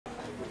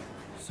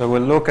So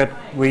we'll look at,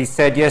 we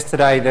said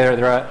yesterday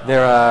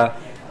there are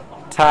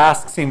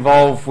tasks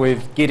involved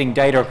with getting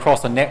data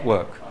across a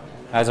network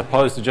as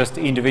opposed to just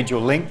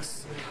individual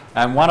links.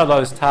 And one of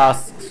those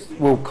tasks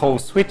we'll call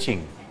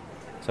switching.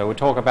 So we'll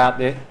talk about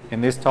that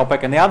in this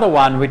topic. And the other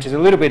one, which is a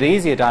little bit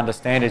easier to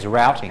understand, is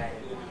routing,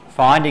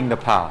 finding the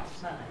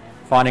path,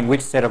 finding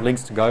which set of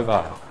links to go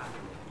via.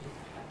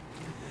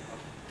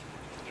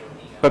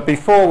 But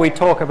before we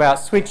talk about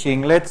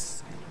switching,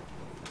 let's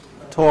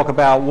talk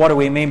about what do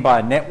we mean by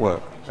a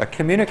network. A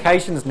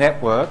communications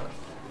network,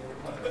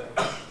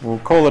 we'll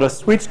call it a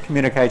switched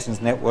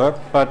communications network,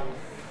 but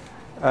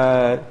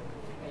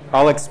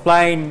I'll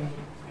explain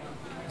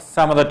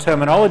some of the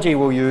terminology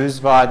we'll use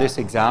via this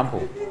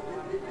example.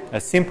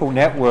 A simple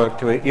network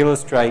to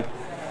illustrate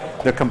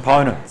the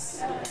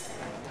components.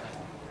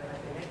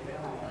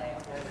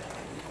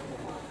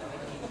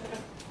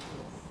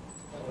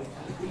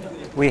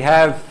 We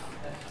have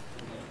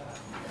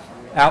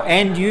our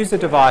end user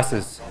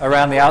devices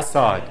around the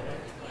outside.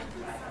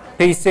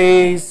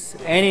 PCs,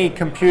 any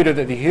computer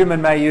that the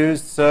human may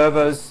use,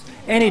 servers,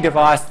 any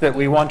device that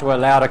we want to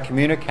allow to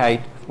communicate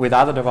with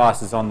other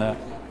devices on the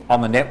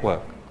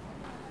network.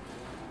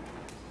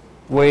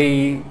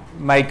 We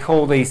may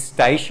call these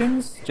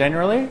stations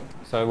generally.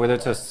 So whether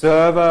it's a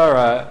server or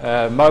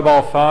a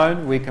mobile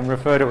phone, we can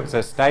refer to it as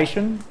a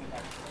station.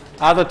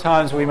 Other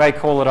times we may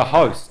call it a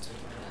host.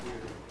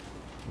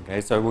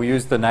 Okay, so we'll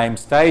use the name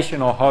station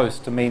or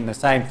host to mean the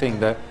same thing,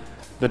 the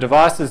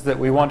devices that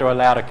we want to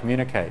allow to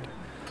communicate.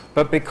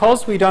 But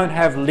because we don't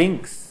have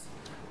links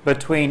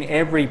between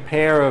every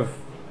pair of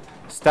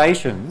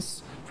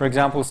stations, for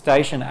example,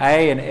 station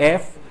A and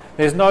F,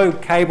 there's no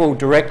cable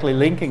directly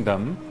linking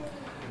them,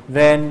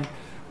 then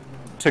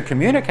to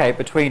communicate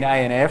between A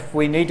and F,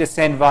 we need to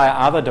send via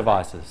other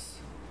devices.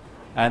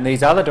 And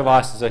these other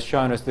devices are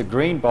shown as the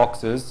green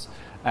boxes,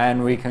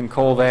 and we can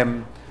call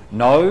them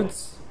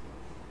nodes,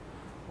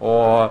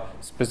 or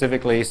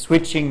specifically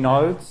switching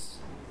nodes.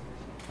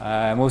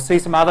 And we'll see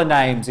some other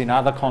names in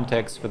other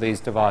contexts for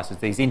these devices,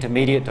 these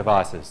intermediate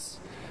devices.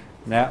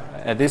 Now,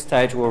 at this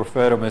stage, we'll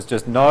refer to them as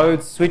just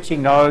nodes,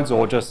 switching nodes,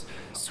 or just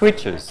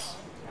switches.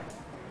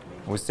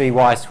 We'll see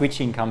why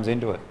switching comes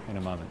into it in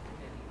a moment.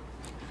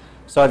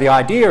 So the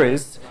idea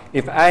is,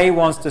 if A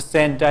wants to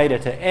send data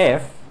to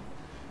F,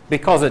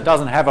 because it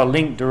doesn't have a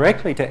link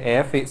directly to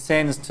F, it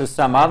sends to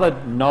some other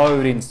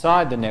node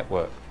inside the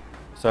network.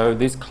 So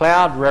this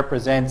cloud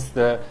represents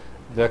the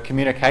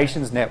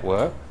communications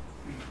network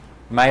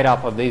made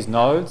up of these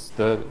nodes.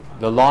 The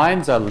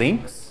lines are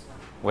links,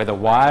 whether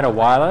wired or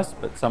wireless,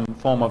 but some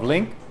form of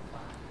link.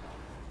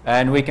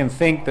 And we can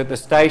think that the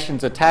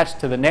station's attached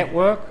to the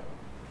network,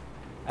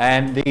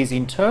 and these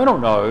internal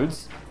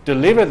nodes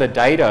deliver the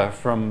data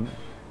from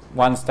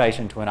one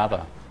station to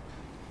another.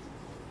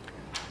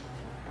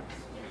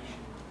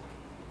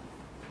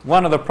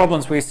 One of the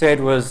problems we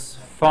said was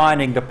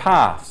finding the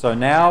path. So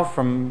now,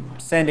 from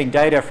sending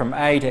data from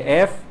A to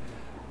F,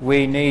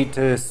 we need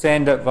to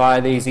send it via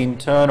these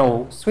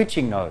internal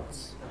switching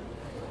nodes.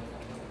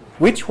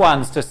 Which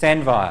ones to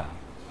send via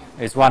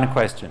is one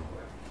question.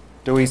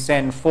 Do we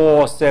send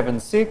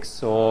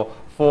 476 or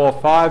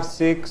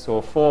 456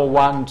 or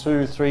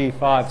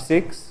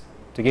 412356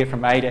 to get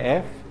from A to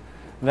F?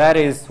 That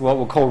is what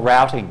we'll call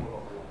routing,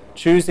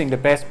 choosing the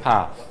best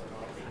path.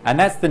 And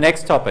that's the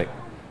next topic.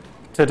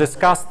 To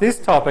discuss this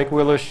topic,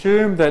 we'll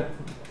assume that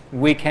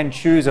we can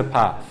choose a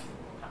path.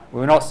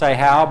 We'll not say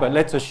how, but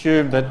let's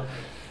assume that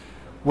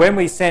when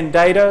we send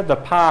data, the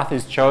path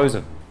is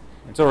chosen.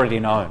 It's already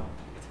known.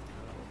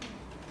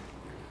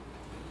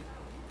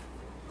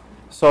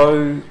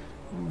 So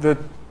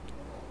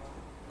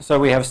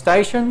we have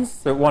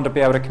stations that want to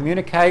be able to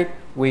communicate.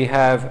 We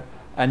have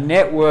a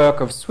network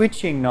of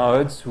switching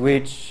nodes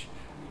which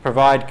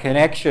provide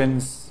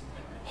connections,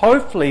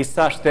 hopefully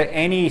such that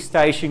any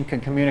station can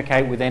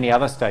communicate with any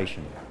other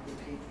station.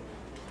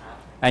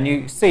 And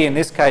you see in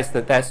this case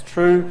that that's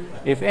true.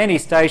 If any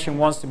station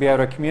wants to be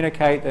able to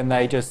communicate, then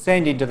they just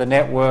send into the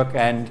network,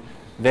 and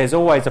there's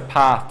always a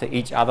path to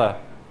each other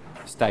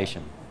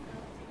station.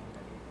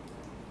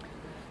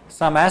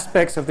 Some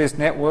aspects of this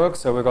network,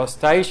 so we've got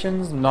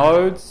stations,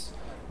 nodes.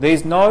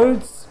 These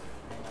nodes,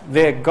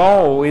 their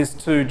goal is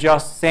to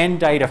just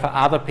send data for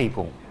other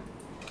people.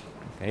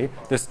 Okay.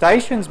 The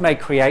stations may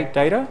create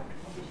data.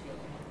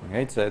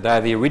 Okay, so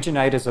they're the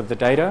originators of the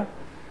data.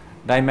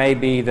 They may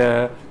be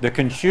the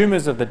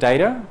consumers of the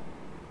data.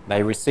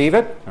 They receive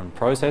it and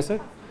process it.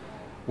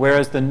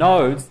 Whereas the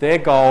nodes, their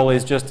goal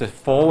is just to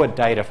forward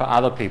data for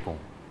other people.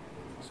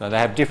 So they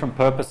have different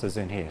purposes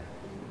in here.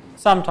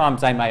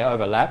 Sometimes they may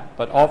overlap,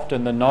 but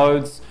often the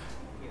nodes,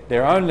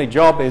 their only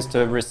job is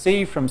to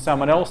receive from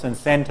someone else and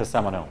send to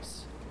someone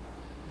else.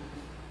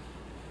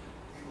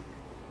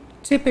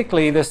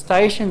 Typically, the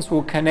stations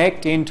will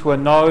connect into a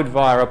node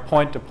via a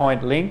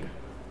point-to-point link,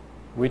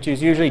 which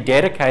is usually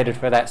dedicated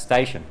for that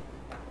station.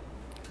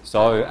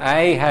 So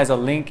A has a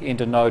link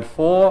into node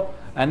 4,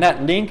 and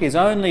that link is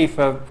only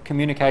for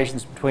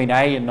communications between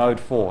A and node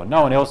 4.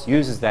 No one else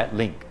uses that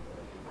link.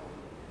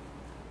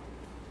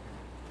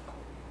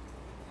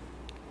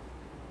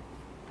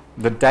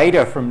 the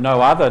data from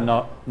no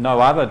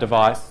other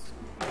device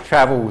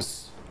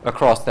travels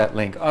across that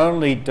link.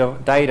 Only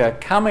data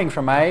coming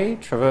from A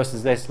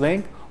traverses this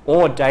link,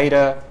 or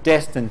data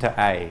destined to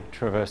A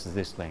traverses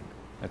this link.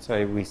 That's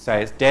why we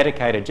say it's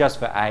dedicated just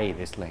for A,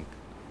 this link.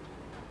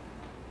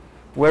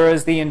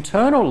 Whereas the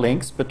internal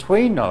links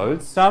between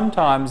nodes,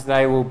 sometimes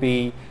they will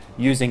be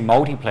using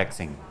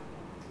multiplexing.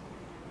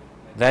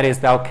 That is,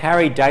 they'll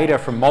carry data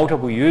from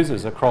multiple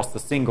users across the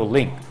single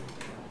link.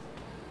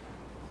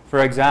 For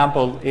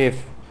example,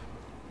 if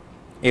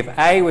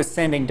A was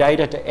sending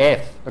data to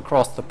F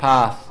across the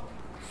path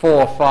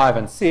 4, 5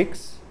 and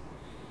 6,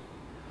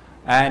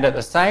 and at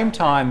the same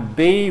time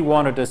B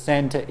wanted to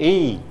send to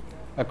E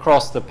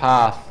across the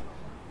path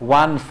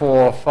 1,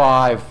 4,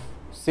 5,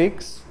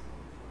 6,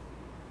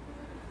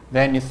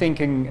 then you're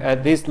thinking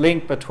at this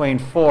link between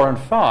 4 and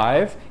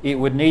 5, it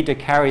would need to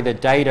carry the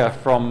data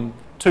from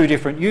two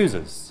different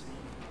users.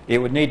 It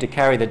would need to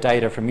carry the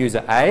data from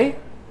user A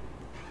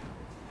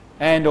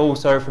and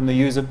also from the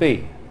user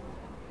B.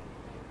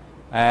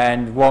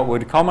 And what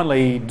we'd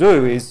commonly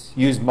do is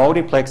use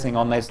multiplexing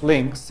on this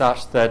link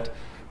such that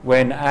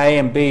when A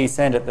and B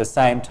send at the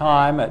same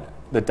time,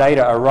 the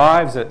data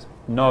arrives at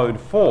node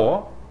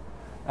 4,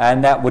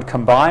 and that would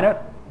combine it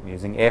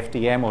using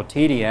FDM or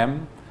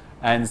TDM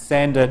and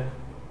send it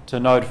to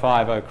node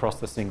 5 across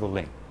the single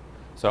link.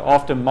 So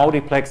often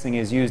multiplexing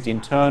is used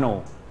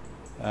internal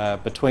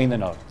between the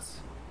nodes.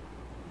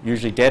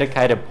 Usually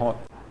dedicated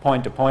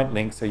point-to-point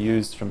links are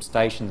used from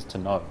stations to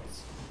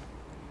nodes.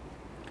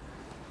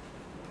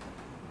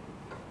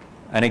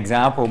 An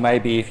example may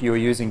be if you were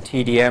using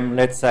TDM,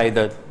 let's say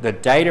that the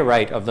data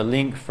rate of the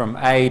link from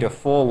A to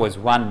 4 was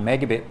 1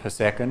 megabit per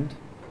second.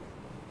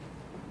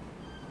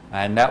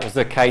 And that was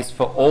the case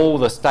for all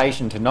the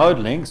station to node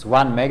links,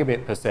 1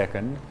 megabit per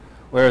second.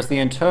 Whereas the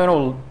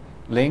internal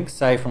links,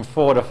 say from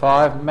 4 to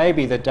 5,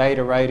 maybe the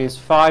data rate is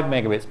 5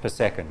 megabits per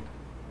second.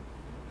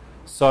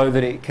 So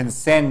that it can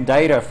send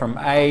data from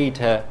A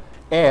to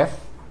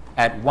F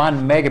at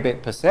 1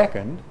 megabit per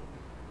second,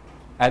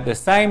 at the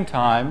same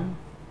time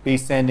be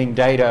sending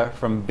data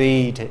from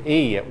B to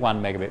E at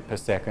 1 megabit per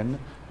second.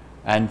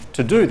 And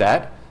to do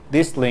that,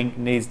 this link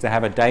needs to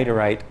have a data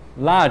rate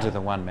larger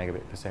than 1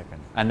 megabit per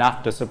second,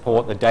 enough to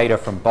support the data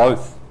from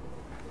both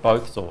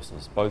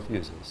sources, both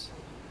users.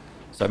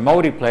 So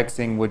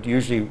multiplexing would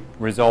usually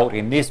result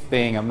in this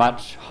being a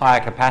much higher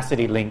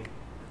capacity link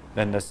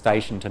than the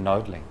station to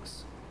node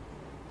links.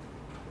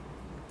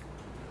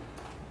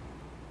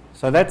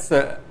 So that's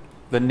the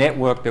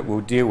network that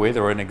we'll deal with,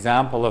 or an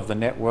example of the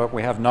network.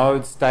 We have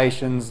nodes,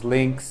 stations,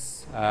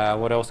 links.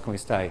 What else can we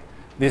say?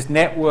 This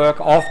network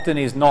often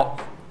is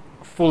not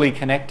fully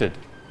connected.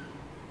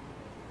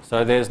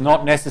 So there's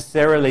not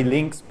necessarily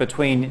links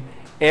between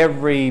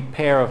every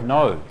pair of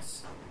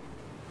nodes.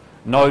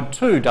 Node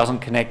 2 doesn't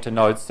connect to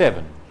node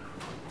 7.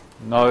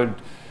 Node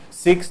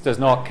 6 does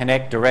not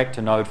connect direct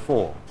to node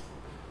 4.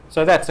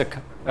 So that's a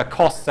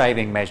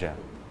cost-saving measure.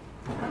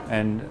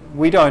 And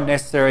we don't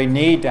necessarily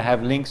need to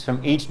have links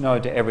from each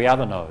node to every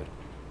other node.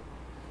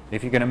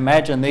 If you can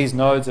imagine, these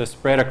nodes are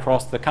spread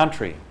across the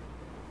country,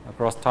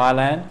 across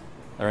Thailand.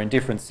 They're in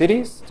different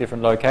cities,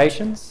 different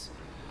locations.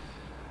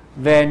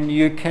 Then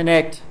you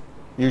connect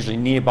usually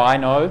nearby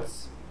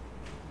nodes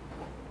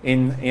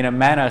in a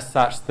manner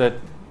such that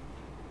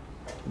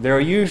there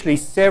are usually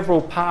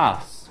several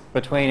paths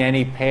between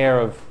any pair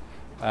of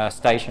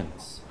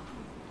stations.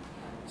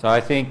 So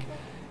I think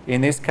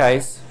in this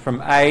case,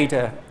 from A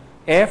to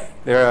F,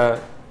 there are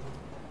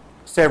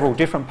several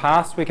different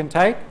paths we can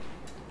take,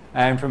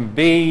 and from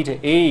B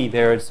to E,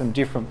 there are some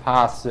different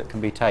paths that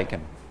can be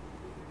taken,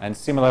 and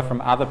similar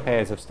from other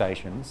pairs of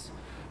stations.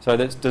 So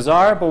that it's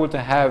desirable to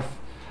have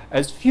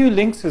as few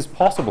links as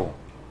possible,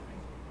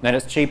 then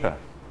it's cheaper.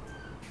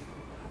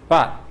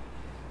 But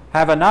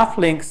have enough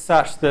links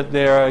such that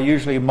there are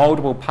usually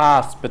multiple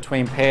paths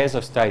between pairs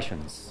of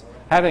stations.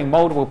 Having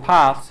multiple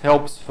paths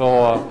helps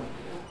for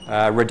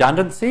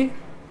redundancy.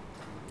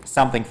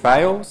 Something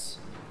fails,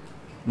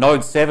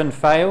 node 7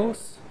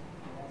 fails,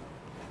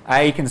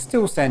 A can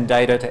still send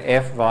data to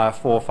F via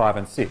 4, 5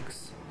 and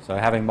 6. So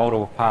having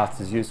multiple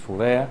paths is useful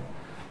there.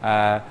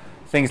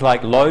 Things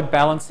like load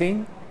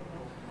balancing.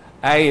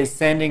 A is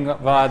sending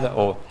via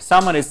or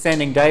someone is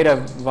sending data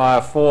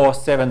via 4,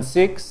 7,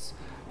 6,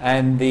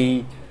 and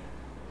the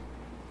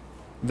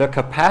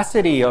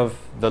capacity of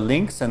the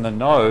links and the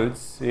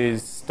nodes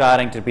is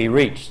starting to be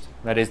reached.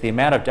 That is, the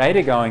amount of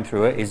data going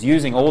through it is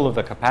using all of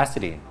the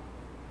capacity.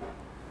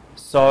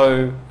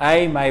 So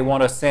A may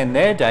want to send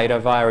their data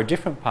via a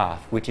different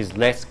path, which is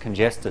less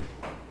congested,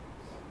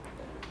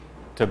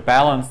 to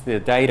balance the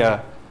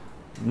data,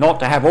 not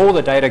to have all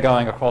the data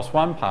going across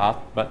one path,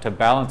 but to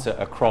balance it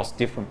across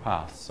different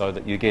paths so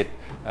that you get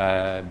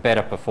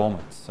better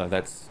performance. So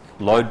that's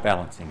load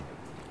balancing.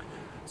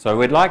 So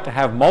we'd like to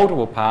have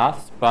multiple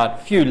paths, but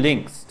few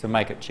links to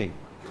make it cheap.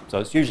 So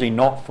it's usually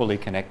not fully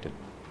connected.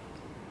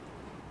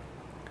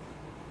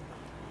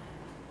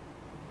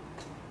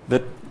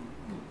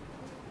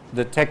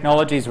 The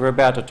technologies we're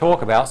about to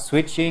talk about,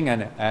 switching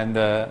and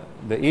the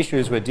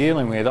issues we're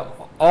dealing with,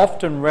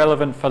 often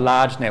relevant for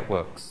large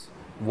networks,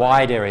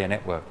 wide area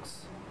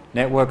networks,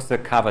 networks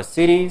that cover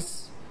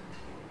cities,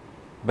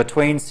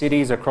 between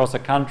cities, across a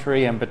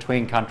country, and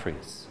between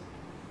countries.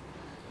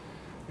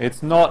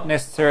 It's not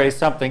necessarily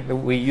something that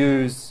we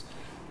use,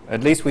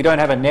 at least we don't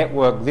have a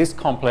network this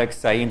complex,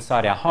 say,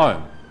 inside our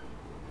home.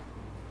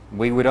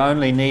 We would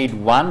only need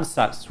one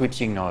such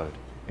switching node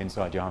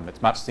inside your home.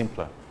 It's much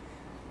simpler.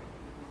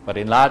 But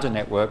in larger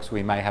networks,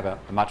 we may have a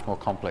much more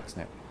complex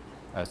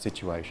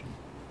situation.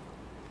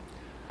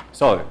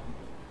 So,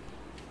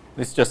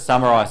 this just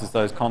summarizes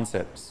those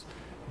concepts.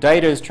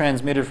 Data is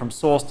transmitted from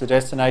source to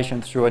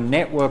destination through a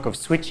network of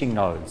switching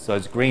nodes,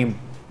 those green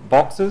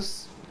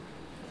boxes.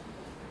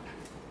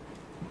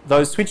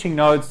 Those switching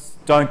nodes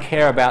don't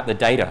care about the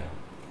data.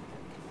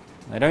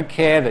 They don't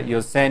care that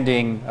you're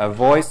sending a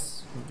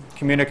voice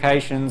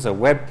communications, a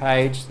web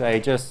page. They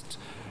just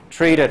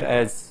treat it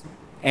as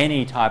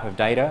any type of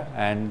data,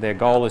 and their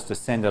goal is to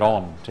send it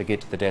on to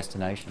get to the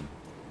destination.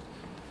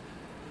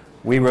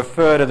 We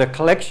refer to the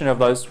collection of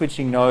those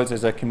switching nodes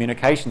as a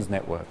communications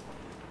network.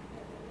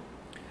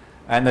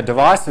 And the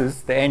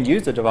devices, the end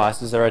user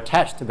devices, are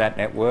attached to that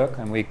network,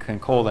 and we can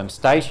call them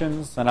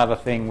stations. Another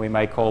thing we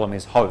may call them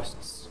is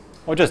hosts,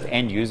 or just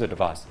end user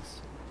devices.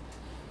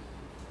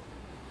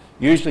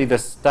 Usually the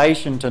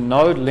station to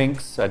node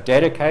links are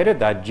dedicated,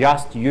 they're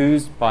just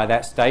used by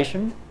that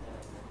station,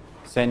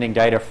 sending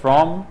data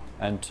from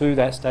and to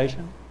that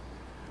station,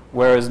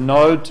 whereas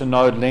node to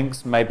node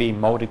links may be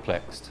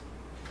multiplexed.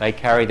 They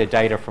carry the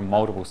data from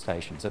multiple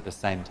stations at the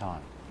same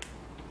time.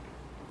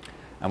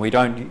 And we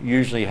don't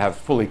usually have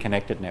fully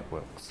connected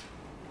networks.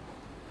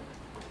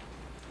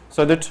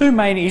 So the two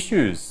main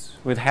issues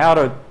with how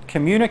to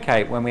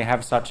communicate when we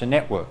have such a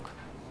network: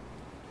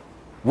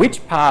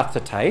 which path to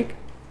take,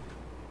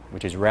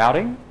 which is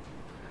routing,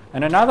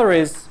 and another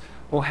is,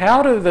 well,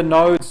 how do the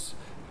nodes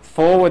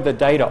forward the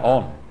data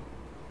on?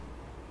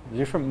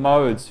 Different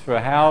modes for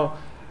how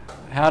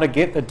to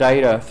get the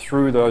data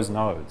through those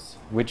nodes,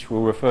 which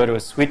we'll refer to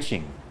as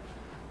switching.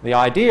 The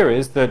idea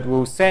is that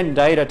we'll send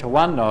data to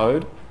one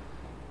node.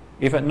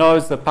 If it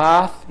knows the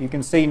path, you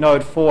can see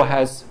node 4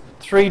 has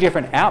 3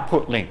 different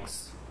output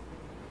links.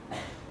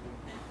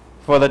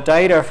 For the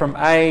data from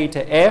A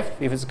to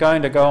F, if it's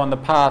going to go on the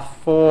path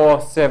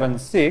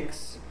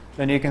 476,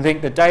 then you can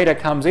think the data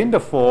comes into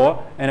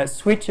 4 and it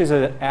switches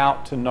it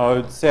out to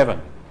node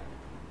 7.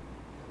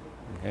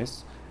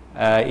 Yes.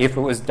 If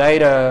it was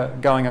data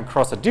going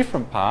across a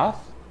different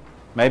path,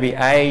 maybe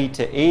A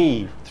to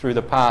E through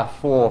the path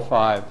 4,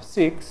 5,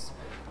 6,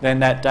 then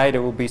that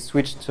data will be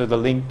switched to the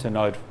link to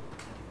node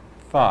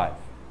 5.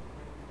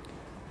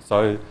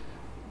 So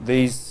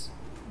these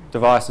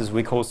devices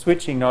we call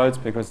switching nodes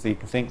because you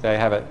can think they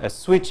have a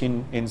switch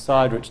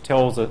inside which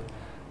tells it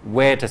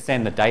where to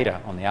send the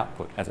data on the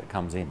output as it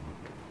comes in.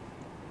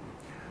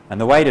 And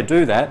the way to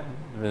do that,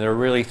 there are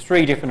really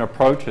 3 different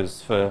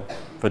approaches for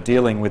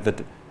dealing with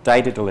the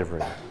data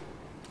delivery.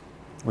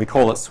 We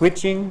call it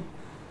switching,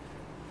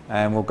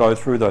 and we'll go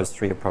through those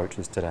 3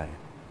 approaches today.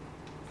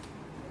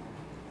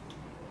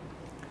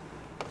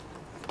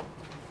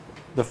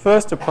 The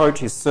first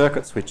approach is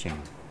circuit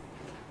switching.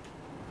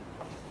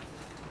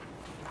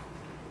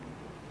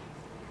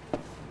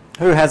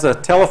 Who has a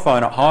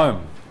telephone at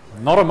home?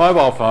 Not a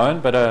mobile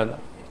phone, but a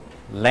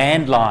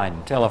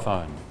landline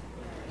telephone.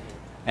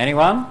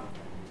 Anyone?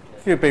 A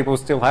few people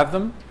still have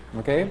them,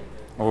 okay?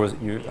 Or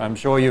I'm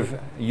sure you've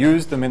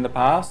used them in the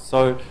past.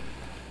 So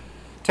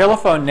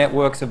telephone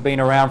networks have been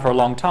around for a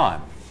long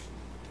time.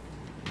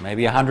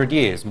 Maybe 100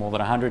 years, more than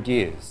 100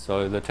 years.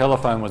 So the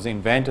telephone was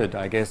invented,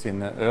 I guess, in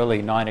the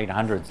early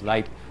 1900s,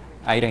 late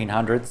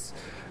 1800s.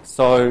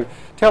 So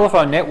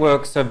telephone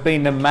networks have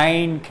been the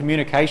main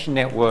communication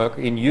network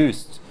in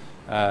use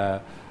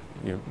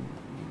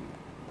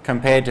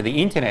compared to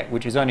the internet,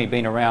 which has only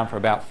been around for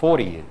about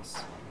 40 years.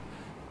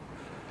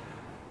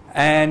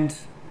 And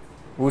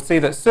we'll see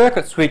that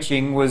circuit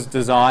switching was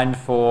designed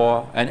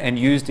for and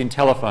used in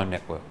telephone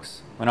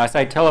networks. When I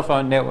say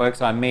telephone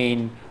networks, I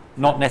mean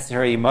not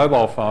necessarily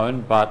mobile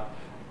phone,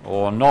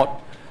 or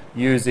not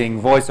using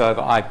voice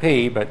over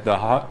IP, but the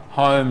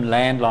home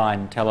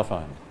landline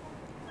telephone.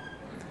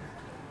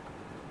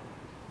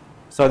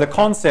 So the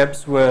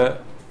concepts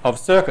of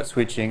circuit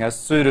switching are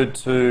suited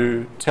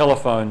to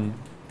telephone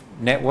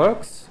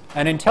networks.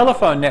 And in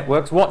telephone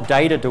networks, what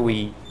data do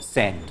we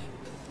send?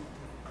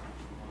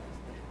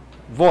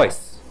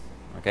 Voice.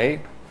 Okay?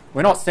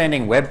 We're not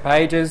sending web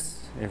pages.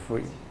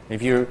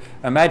 If you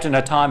imagine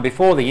a time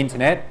before the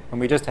internet, when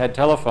we just had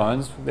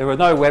telephones, there were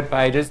no web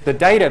pages. The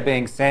data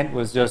being sent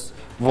was just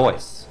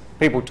voice,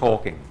 people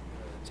talking.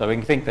 So we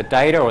can think the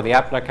data or the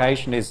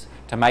application is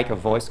to make a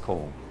voice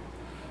call.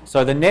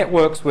 So the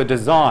networks were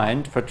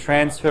designed for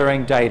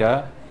transferring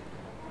data,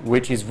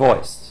 which is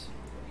voice.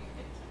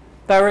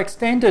 They were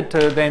extended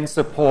to then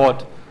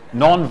support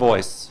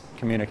non-voice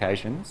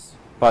communications,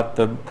 but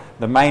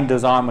the main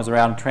design was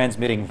around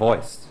transmitting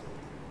voice.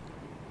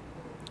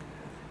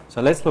 So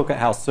let's look at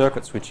how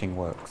circuit switching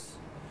works.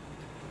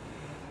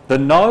 The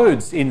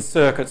nodes in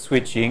circuit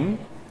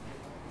switching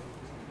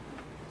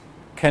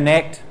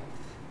connect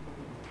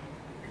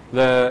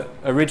the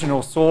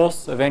original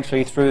source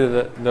eventually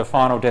through the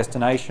final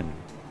destination.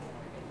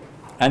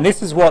 And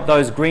this is what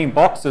those green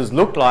boxes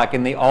looked like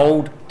in the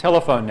old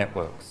telephone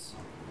networks.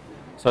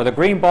 So the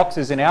green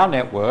boxes in our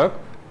network,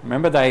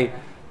 remember,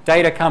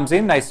 data comes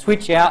in, they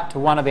switch out to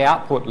one of the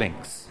output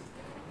links.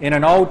 In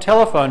an old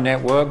telephone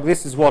network,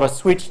 this is what a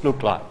switch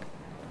looked like.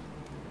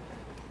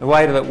 The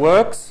way that it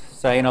works,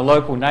 say in a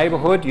local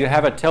neighbourhood, you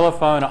have a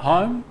telephone at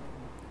home,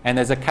 and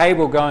there's a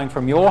cable going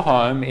from your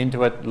home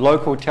into a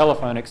local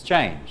telephone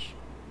exchange.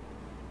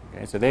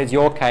 Okay, so there's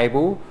your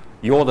cable,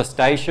 you're the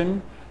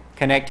station,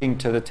 connecting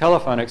to the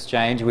telephone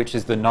exchange, which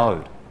is the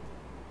node.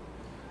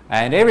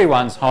 And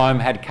everyone's home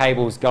had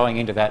cables going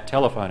into that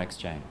telephone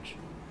exchange.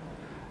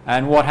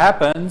 And what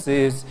happens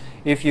is,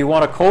 if you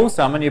want to call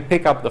someone, you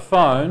pick up the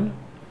phone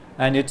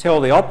and you tell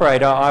the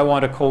operator, I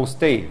want to call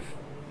Steve.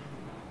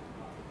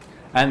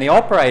 And the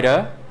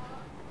operator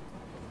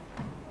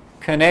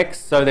connects,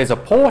 so there's a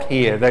port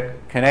here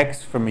that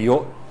connects from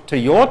to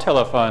your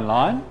telephone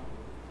line,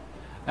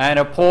 and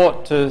a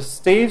port to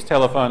Steve's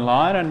telephone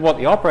line, and what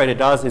the operator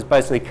does is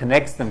basically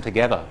connects them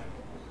together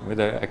with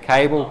a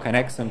cable,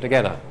 connects them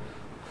together.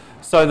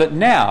 So that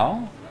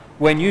now,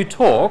 when you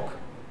talk,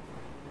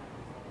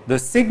 the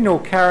signal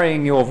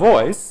carrying your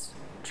voice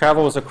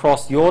travels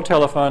across your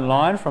telephone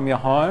line from your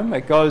home,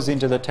 it goes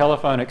into the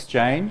telephone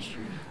exchange,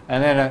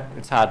 and then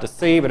it's hard to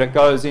see, but it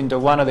goes into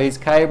one of these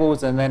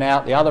cables and then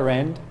out the other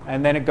end,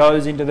 and then it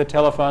goes into the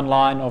telephone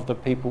line of the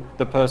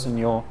person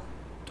you're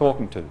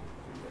talking to.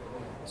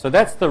 So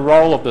that's the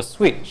role of the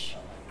switch.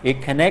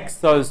 It connects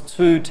those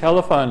two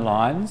telephone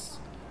lines,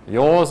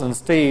 yours and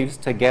Steve's,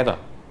 together.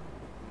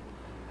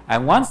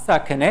 And once they're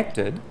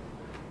connected,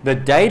 the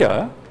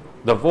data,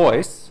 the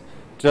voice,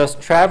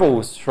 just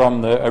travels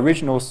from the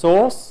original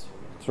source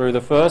through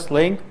the first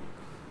link,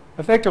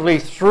 effectively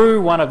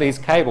through one of these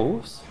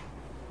cables,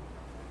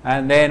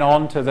 and then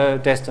on to the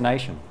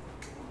destination.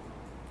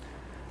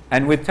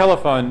 And with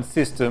telephone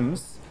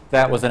systems,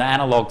 that was an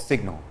analog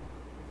signal,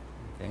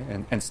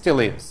 okay, and still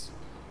is.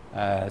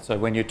 So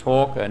when you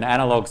talk, an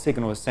analog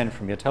signal is sent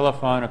from your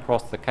telephone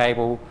across the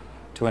cable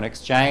to an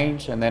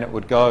exchange, and then it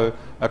would go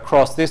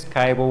across this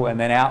cable and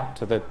then out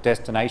to the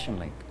destination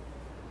link.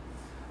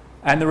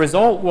 And the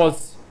result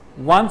was,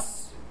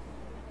 once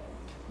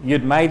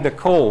you'd made the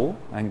call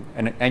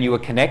and you were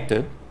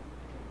connected,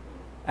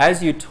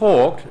 as you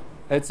talked,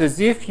 it's as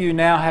if you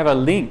now have a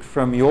link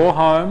from your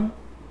home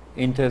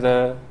into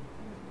the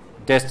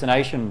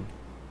destination's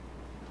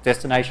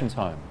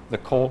home, the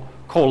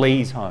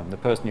callee's home, the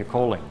person you're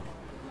calling.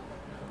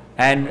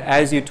 And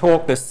as you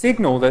talk, the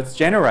signal that's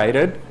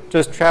generated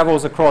just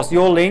travels across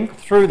your link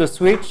through the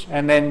switch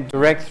and then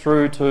direct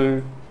through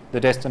to the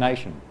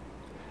destination.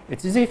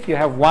 It's as if you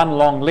have one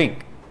long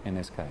link in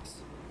this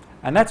case.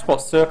 And that's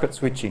what circuit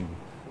switching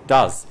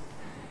does.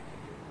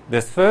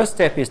 The first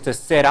step is to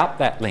set up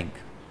that link,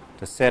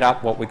 to set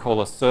up what we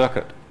call a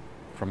circuit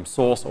from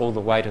source all the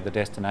way to the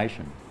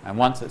destination. And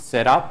once it's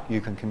set up,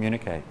 you can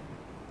communicate.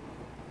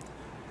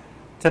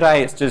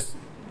 Today it's just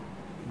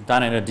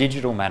done in a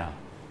digital manner.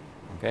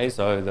 Okay,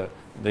 so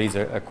these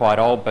are quite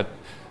old, but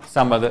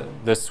some of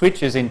the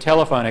switches in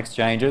telephone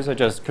exchanges are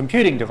just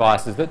computing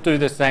devices that do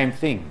the same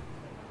thing,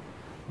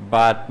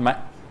 but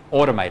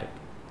automated.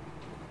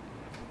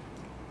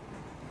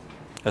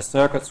 A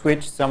circuit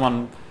switch,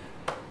 what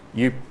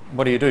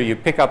do? You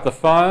pick up the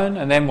phone,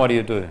 and then what do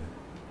you do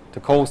to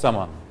call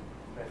someone?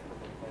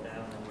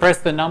 Press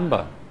the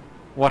number.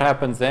 What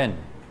happens then?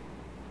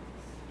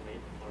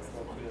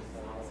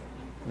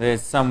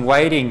 There's some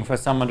waiting for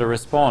someone to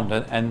respond.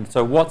 And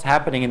so what's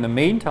happening in the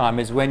meantime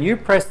is, when you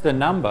press the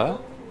number,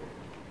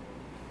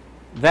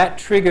 that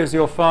triggers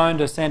your phone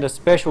to send a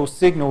special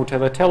signal to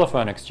the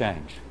telephone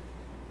exchange,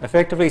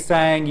 effectively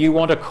saying you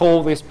want to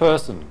call this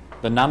person.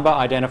 The number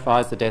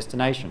identifies the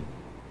destination,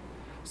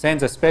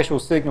 sends a special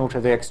signal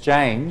to the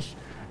exchange,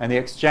 and the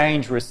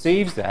exchange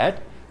receives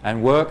that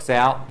and works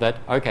out that,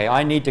 okay,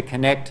 I need to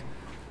connect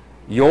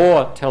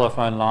your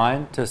telephone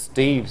line to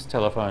Steve's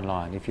telephone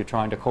line if you're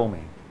trying to call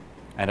me.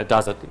 And it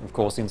does it, of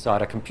course,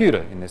 inside a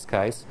computer in this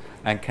case,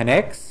 and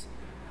connects,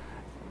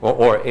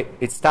 or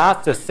it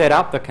starts to set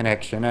up the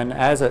connection, and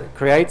as it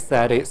creates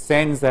that, it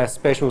sends that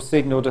special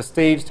signal to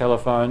Steve's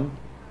telephone,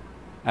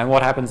 and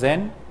what happens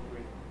then?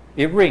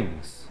 It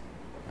rings.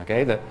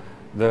 Okay,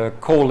 the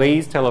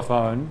callee's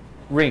telephone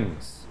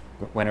rings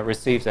when it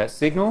receives that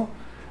signal,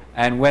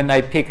 and when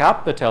they pick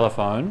up the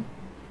telephone,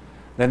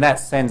 then that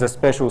sends a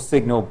special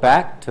signal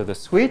back to the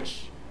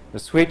switch. The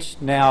switch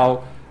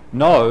now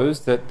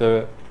knows that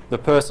the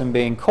person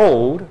being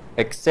called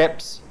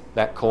accepts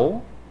that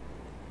call,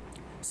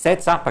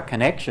 sets up a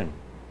connection,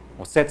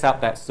 or sets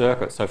up that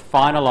circuit, so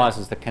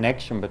finalizes the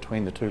connection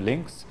between the two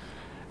links,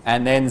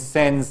 and then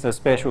sends a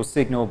special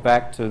signal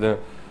back to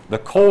the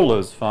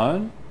caller's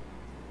phone,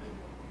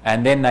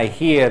 and then they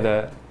hear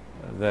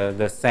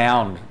the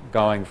sound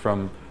going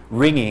from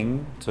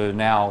ringing to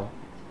now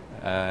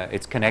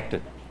it's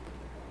connected.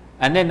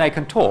 And then they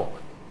can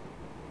talk.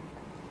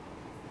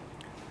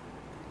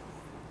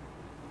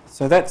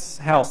 So that's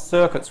how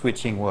circuit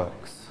switching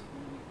works.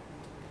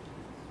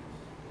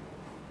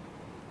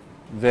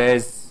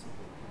 let's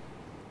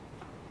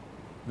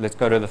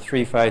go to the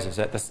three phases.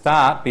 At the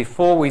start,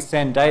 before we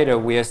send data,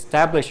 we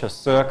establish a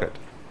circuit.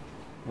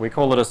 We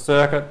call it a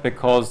circuit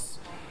because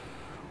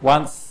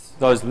once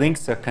those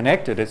links are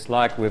connected, it's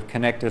like we've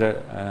connected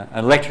an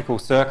electrical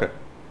circuit,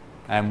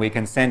 and we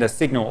can send a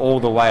signal all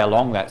the way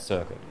along that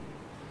circuit.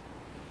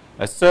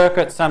 A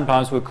circuit,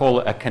 sometimes we call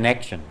it a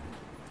connection.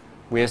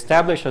 We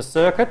establish a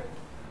circuit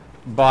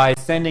by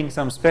sending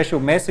some special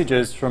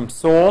messages from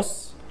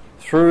source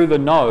through the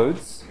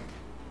nodes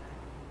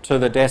to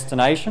the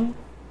destination.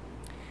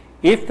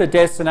 If the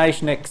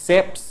destination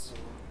accepts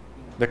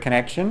the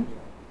connection,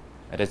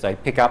 that is, they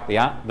pick up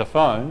the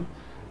phone,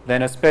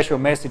 then a special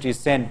message is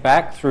sent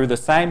back through the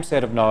same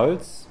set of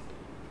nodes,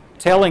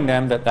 telling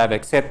them that they've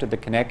accepted the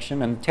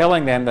connection and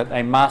telling them that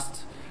they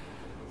must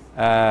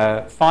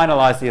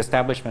finalize the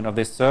establishment of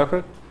this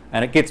circuit,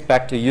 and it gets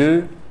back to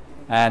you,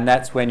 and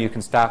that's when you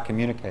can start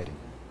communicating.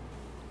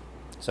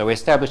 So we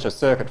establish a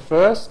circuit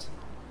first,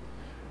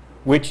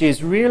 which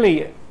is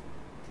really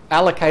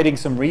allocating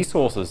some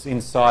resources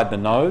inside the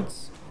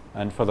nodes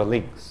and for the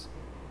links.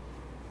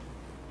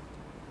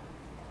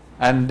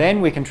 And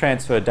then we can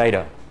transfer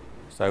data.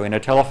 So in a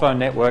telephone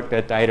network,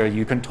 that data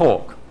you can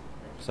talk.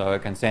 So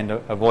it can send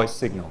a voice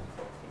signal.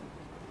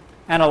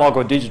 Analog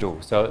or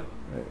digital. So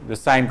the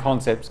same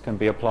concepts can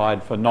be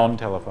applied for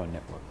non-telephone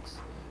networks.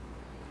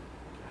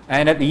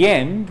 And at the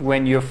end,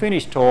 when you're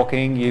finished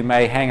talking, you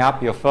may hang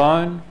up your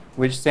phone,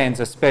 which sends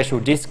a special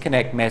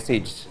disconnect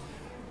message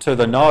to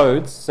the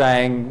nodes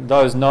saying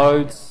those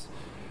nodes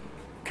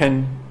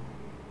can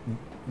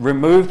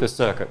remove the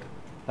circuit.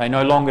 They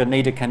no longer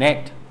need to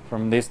connect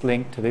from this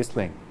link to this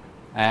link.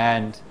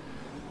 And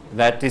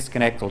that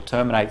disconnect or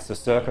terminates the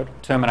circuit,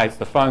 terminates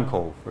the phone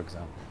call, for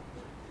example.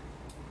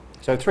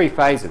 So three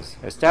phases: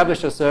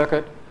 establish a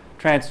circuit,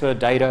 transfer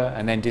data,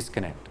 and then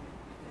disconnect.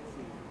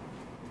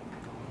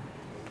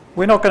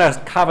 We're not going to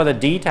cover the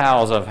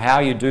details of how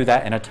you do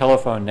that in a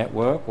telephone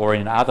network or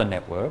in other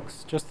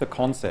networks, just the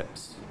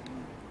concepts.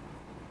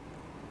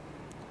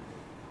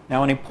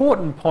 Now, an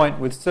important point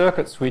with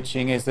circuit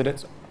switching is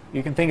that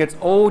you can think it's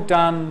all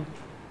done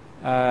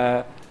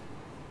at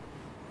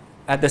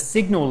the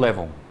signal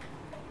level.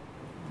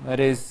 That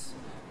is,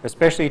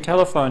 especially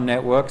telephone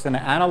networks, an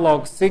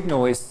analog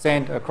signal is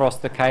sent across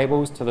the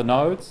cables to the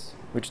nodes,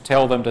 which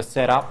tell them to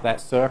set up that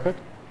circuit.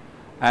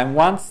 And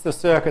once the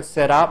circuit's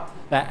set up,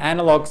 that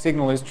analog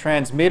signal is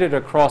transmitted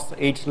across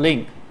each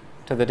link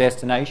to the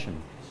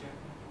destination.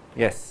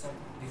 Yes?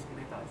 This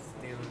method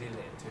still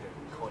related to the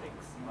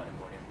codecs or the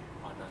modem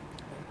or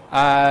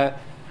not?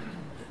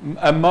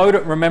 A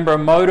modem, remember, a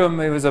modem,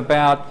 it was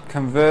about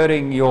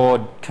converting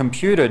your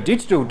computer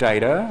digital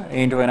data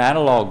into an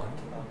analog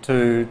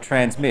to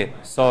transmit.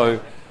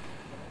 So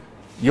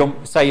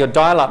say your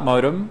dial-up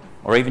modem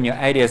or even your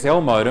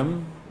ADSL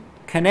modem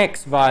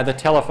connects via the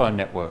telephone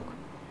network.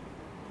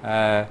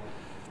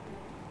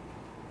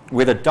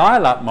 With a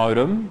dial-up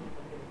modem,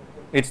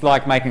 it's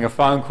like making a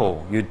phone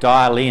call. You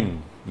dial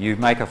in, you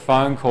make a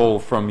phone call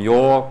from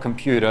your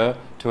computer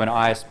to an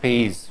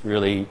ISP's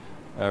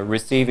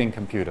receiving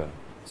computer.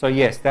 So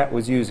yes, that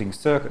was using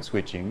circuit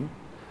switching.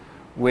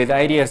 With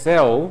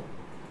ADSL,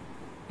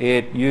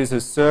 it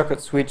uses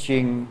circuit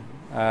switching.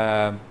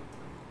 With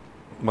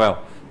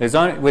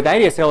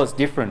ADSL it's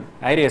different.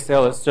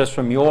 ADSL it's just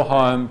from your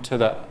home to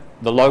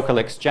the local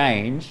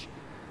exchange,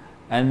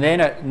 and then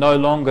it no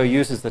longer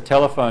uses the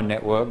telephone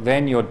network.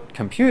 Then your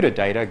computer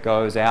data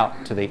goes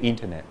out to the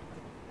internet.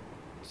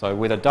 So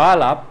with a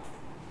dial-up,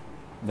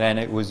 then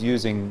it was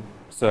using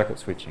circuit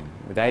switching.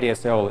 With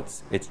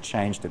ADSL, it's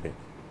changed a bit.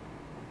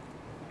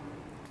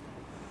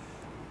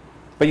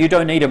 But you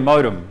don't need a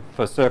modem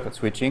for circuit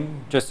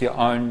switching. Just your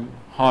own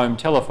home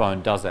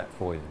telephone does that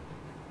for you.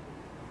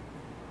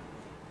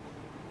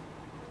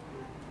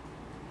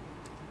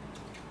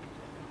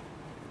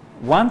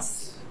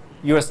 Once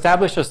you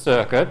establish a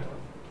circuit,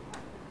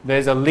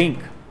 there's a link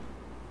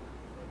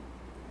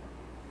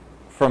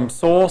from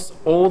source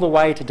all the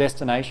way to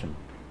destination.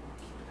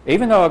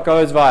 Even though it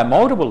goes via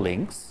multiple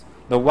links,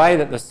 the way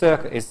that the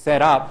circuit is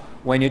set up,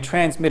 when you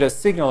transmit a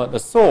signal at the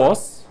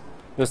source,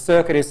 the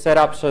circuit is set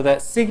up so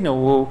that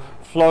signal will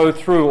flow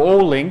through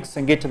all links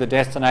and get to the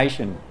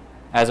destination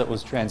as it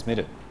was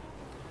transmitted.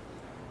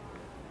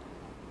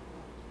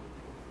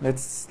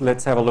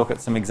 Let's have a look at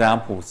some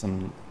examples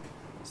and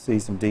see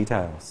some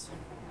details.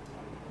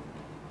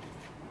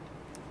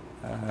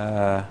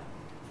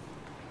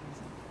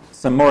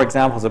 Some more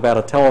examples about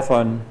a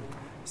telephone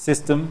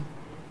system.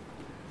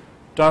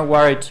 Don't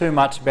worry too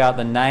much about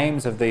the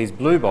names of these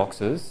blue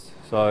boxes.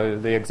 So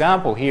the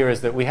example here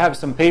is that we have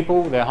some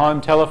people, their home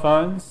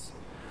telephones,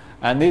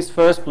 and this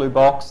first blue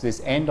box,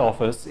 this end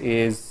office,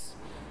 is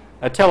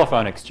a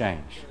telephone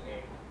exchange.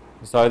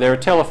 So there are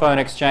telephone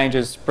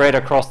exchanges spread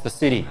across the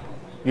city,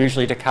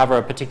 usually to cover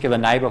a particular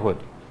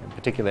neighbourhood, a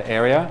particular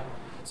area.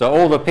 So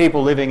all the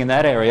people living in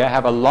that area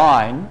have a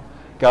line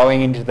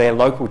going into their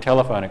local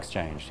telephone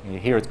exchange.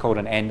 Here it's called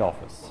an end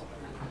office.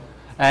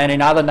 And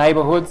in other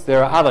neighbourhoods,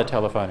 there are other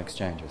telephone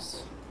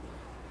exchanges.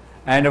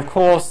 And of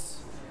course,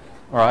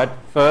 all right,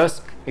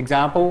 first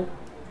example,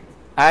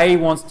 A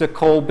wants to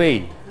call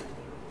B.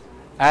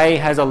 A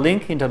has a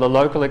link into the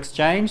local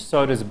exchange,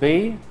 so does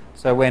B.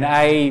 So when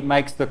A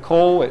makes the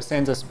call, it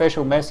sends a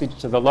special message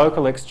to the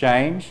local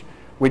exchange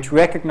which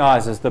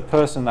recognises the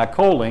person they're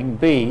calling,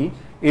 B,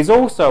 is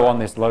also on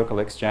this local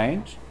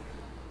exchange.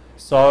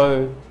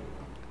 So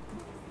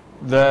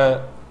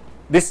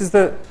this is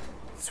the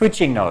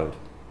switching node.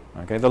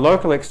 Okay, the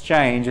local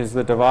exchange is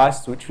the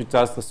device which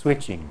does the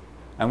switching.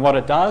 And what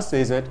it does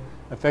is it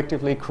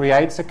effectively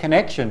creates a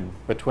connection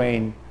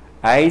between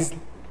A's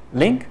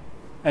link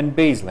and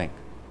B's link.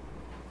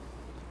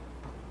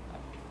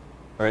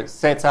 Or it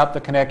sets up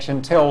the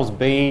connection, tells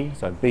B,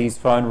 so B's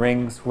phone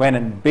rings.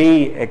 When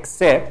B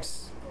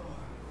accepts,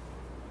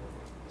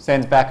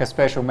 sends back a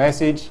special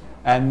message,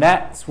 and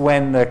that's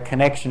when the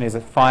connection is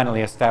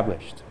finally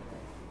established.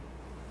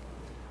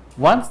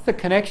 Once the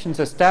connection's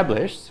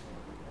established,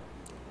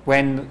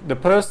 when the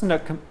person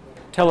at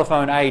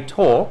telephone A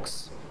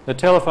talks, the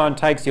telephone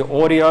takes your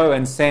audio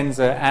and sends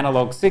an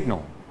analog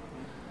signal.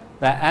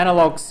 That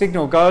analog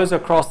signal goes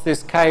across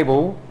this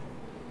cable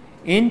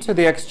into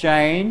the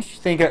exchange.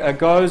 Think it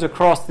goes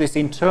across this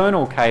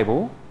internal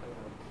cable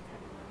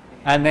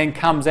and then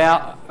comes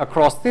out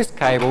across this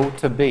cable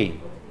to B.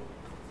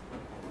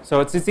 So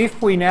it's as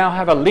if we now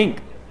have a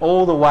link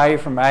all the way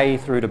from A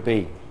through to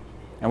B.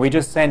 And we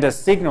just send a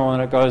signal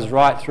and it goes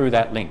right through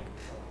that link.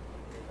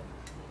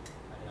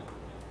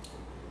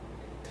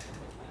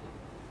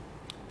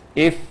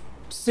 If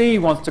C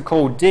wants to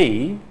call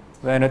D,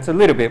 then it's a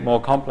little bit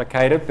more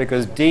complicated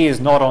because D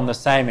is not on the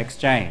same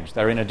exchange.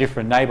 They're in a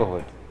different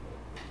neighbourhood.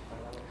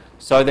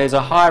 So there's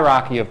a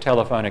hierarchy of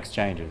telephone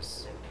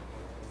exchanges.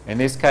 In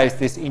this case,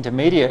 this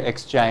intermediate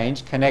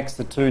exchange connects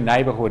the two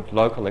neighbourhood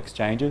local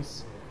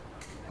exchanges.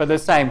 But the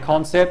same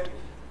concept,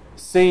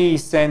 C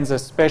sends a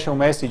special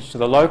message to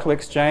the local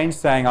exchange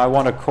saying, I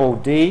want to call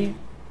D.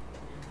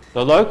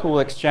 The local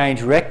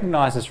exchange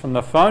recognises from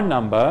the phone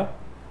number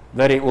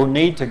that it will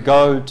need to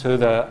go to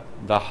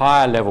the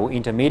higher level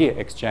intermediate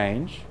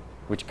exchange,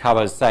 which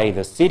covers, say,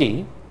 the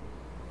city.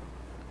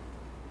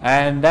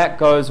 And that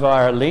goes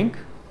via a link.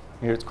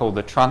 Here it's called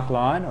the trunk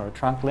line or a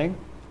trunk link.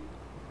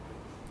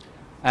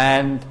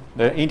 And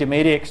the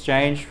intermediate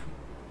exchange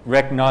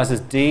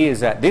recognises D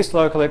is at this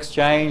local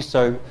exchange,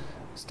 so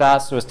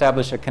starts to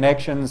establish a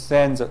connection,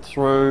 sends it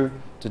through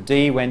to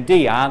D. When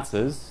D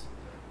answers,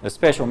 the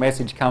special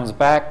message comes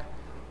back,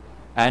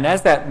 and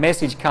as that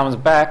message comes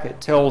back,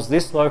 it tells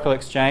this local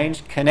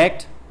exchange,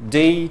 connect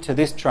D to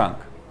this trunk.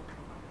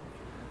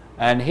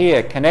 And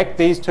here, connect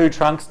these two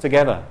trunks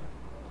together.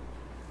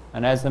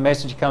 And as the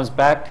message comes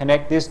back,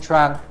 connect this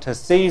trunk to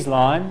C's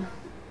line.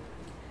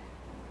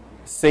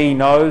 C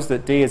knows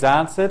that D has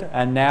answered,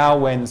 and now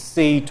when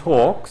C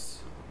talks,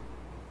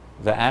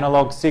 the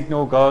analog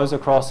signal goes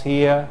across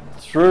here,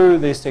 through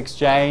this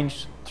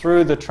exchange,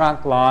 through the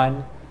trunk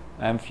line,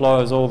 and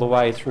flows all the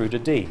way through to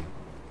D.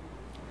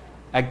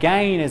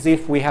 Again, as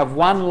if we have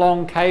one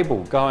long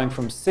cable going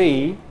from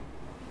C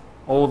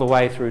all the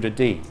way through to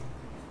D.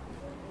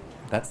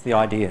 That's the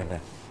idea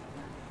there.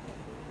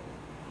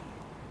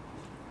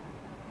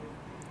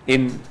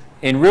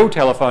 In real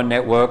telephone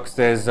networks,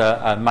 there's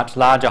a much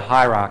larger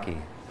hierarchy.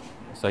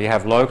 So you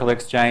have local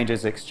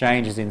exchanges,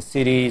 exchanges in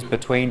cities,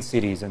 between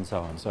cities, and so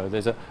on. So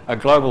there's a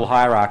global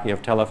hierarchy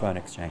of telephone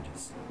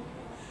exchanges.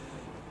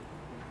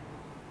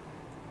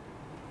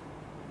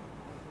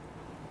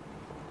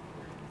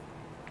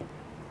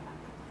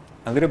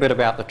 A little bit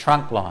about the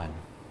trunk line.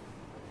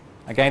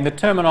 Again, the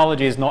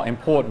terminology is not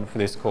important for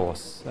this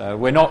course.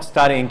 We're not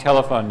studying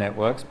telephone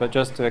networks, but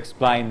just to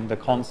explain the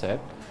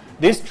concept.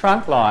 This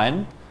trunk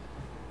line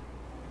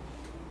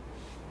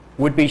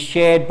would be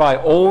shared by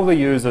all the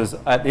users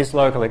at this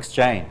local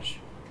exchange.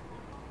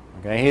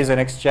 Okay, here's an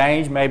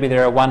exchange. Maybe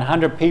there are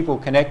 100 people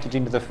connected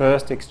into the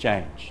first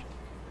exchange.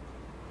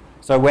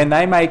 So when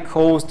they make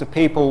calls to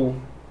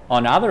people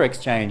on other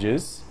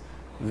exchanges,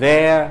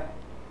 their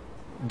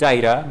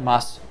data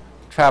must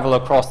travel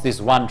across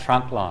this one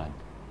trunk line.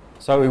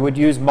 So we would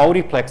use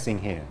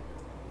multiplexing here.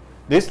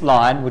 This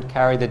line would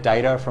carry the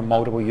data from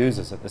multiple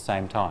users at the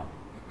same time,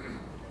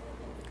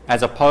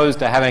 as opposed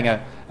to having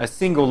a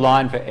single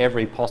line for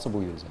every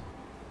possible user.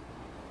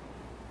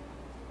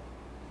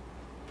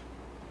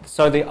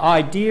 So the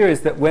idea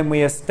is that when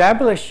we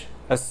establish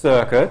a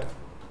circuit,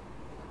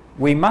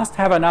 we must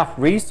have enough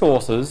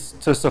resources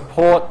to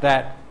support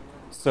that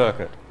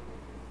circuit,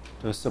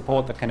 to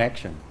support the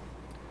connection.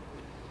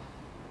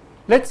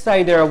 Let's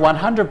say there are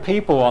 100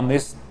 people on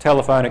this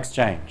telephone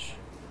exchange,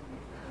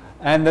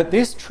 and that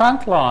this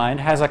trunk line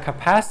has a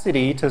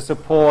capacity to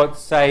support,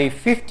 say,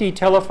 50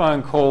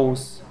 telephone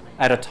calls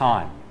at a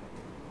time.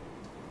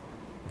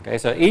 Okay,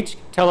 so each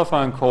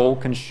telephone call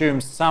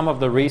consumes some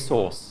of the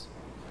resource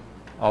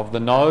of the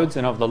nodes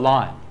and of the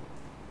line.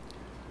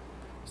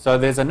 So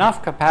there's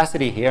enough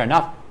capacity here,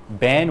 enough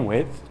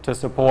bandwidth to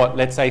support,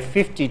 let's say,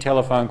 50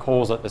 telephone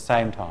calls at the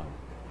same time.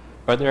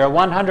 But there are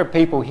 100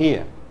 people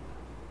here.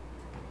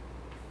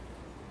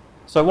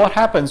 So what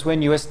happens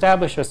when you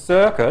establish a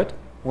circuit,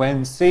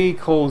 when C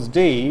calls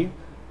D,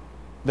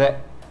 the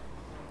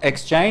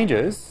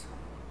exchanges,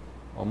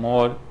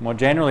 or more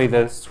generally,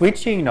 the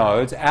switching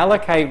nodes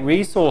allocate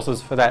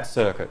resources for that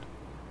circuit,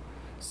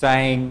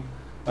 saying,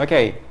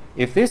 okay,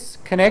 if this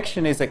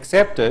connection is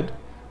accepted,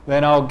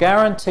 then I'll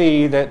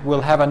guarantee that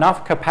we'll have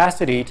enough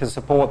capacity to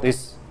support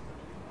this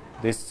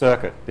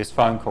circuit, this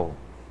phone call,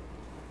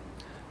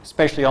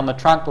 especially on the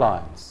trunk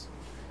lines.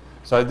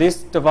 So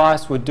this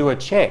device would do a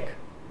check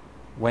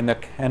when the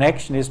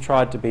connection is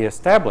tried to be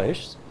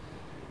established.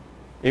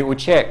 It would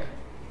check,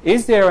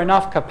 is there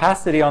enough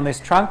capacity on this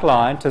trunk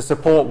line to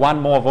support one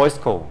more voice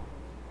call?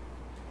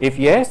 If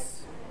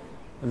yes,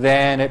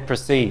 then it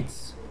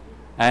proceeds.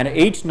 And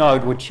each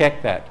node would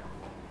check that.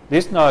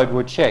 This node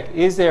would check,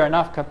 is there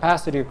enough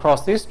capacity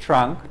across this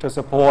trunk to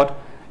support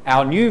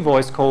our new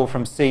voice call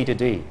from C to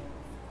D?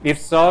 If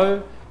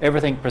so,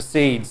 everything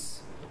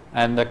proceeds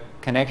and the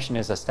connection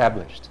is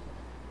established.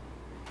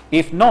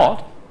 If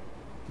not,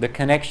 the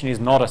connection is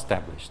not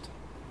established.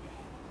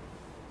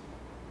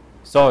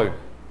 So,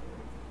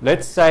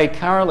 let's say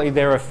currently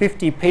there are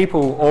 50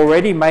 people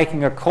already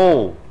making a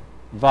call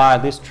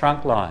via this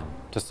trunk line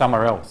to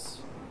somewhere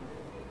else.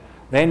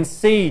 Then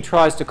C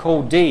tries to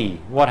call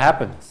D. What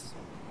happens?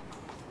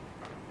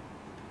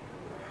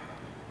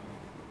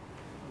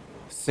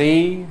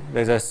 C,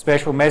 there's a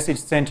special message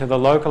sent to the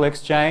local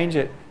exchange.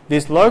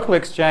 This local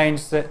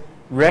exchange that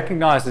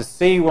recognizes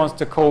C wants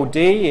to call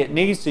D. It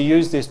needs to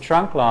use this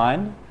trunk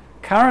line.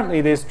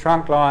 Currently, this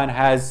trunk line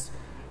has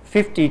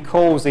 50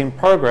 calls in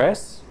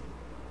progress.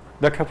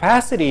 The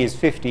capacity is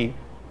 50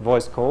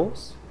 voice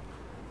calls.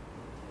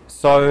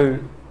 So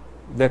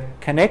the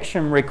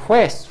connection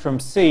request from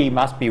C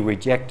must be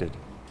rejected.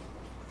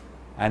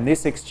 And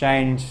this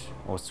exchange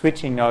or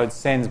switching node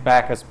sends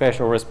back a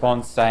special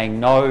response saying,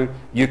 no,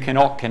 you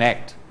cannot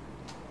connect.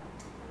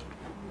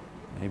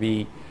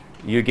 Maybe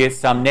you get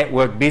some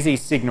network busy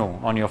signal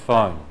on your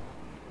phone.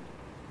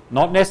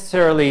 Not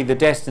necessarily the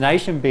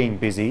destination being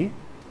busy.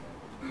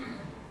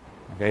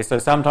 Okay, so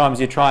sometimes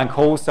you try and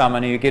call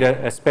someone and you get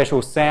a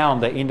special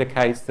sound that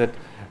indicates that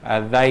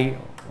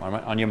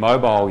on your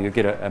mobile you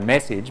get a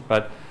message,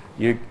 but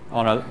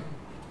on a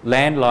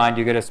landline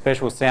you get a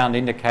special sound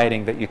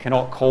indicating that you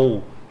cannot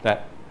call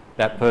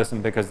that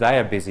person because they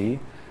are busy.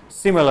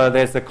 Similar,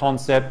 there's the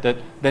concept that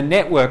the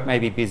network may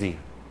be busy.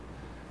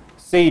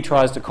 C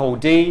tries to call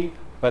D,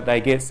 but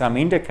they get some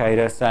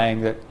indicator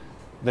saying that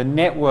the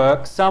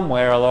network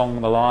somewhere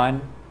along the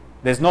line,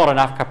 there's not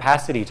enough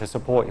capacity to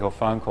support your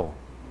phone call.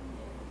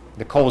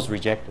 The call's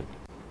rejected.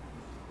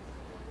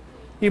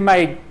 You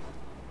may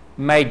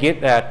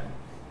get that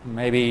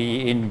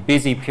maybe in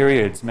busy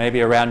periods,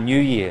 maybe around New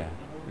Year.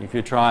 If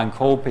you try and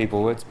call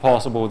people, it's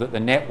possible that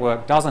the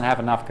network doesn't have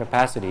enough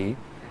capacity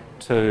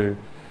to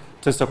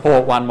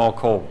support one more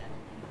call.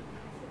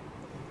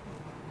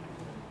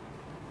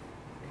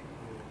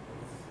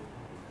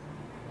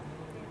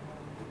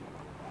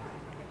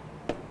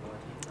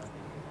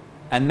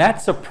 And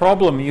that's a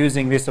problem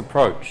using this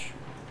approach.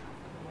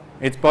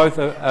 It's both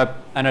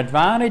an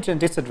advantage and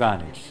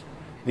disadvantage.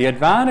 The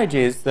advantage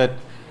is that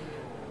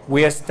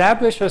we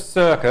establish a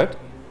circuit.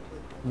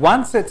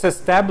 Once it's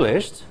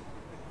established,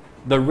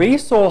 the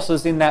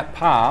resources in that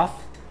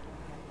path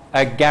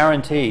are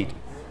guaranteed.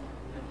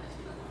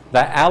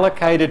 They're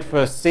allocated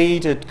for C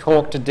to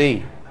talk to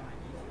D.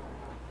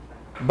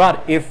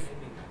 But if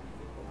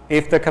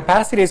the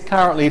capacity is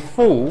currently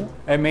full,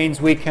 it means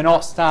we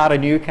cannot start a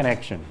new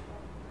connection.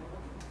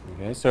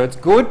 Okay, so it's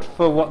good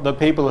for the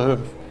people who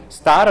have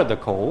started the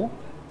call.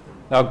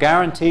 They're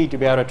guaranteed to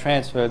be able to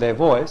transfer their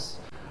voice,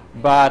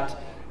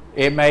 but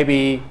it may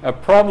be a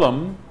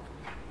problem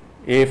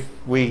if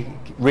we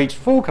reach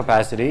full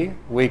capacity,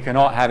 we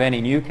cannot have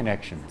any new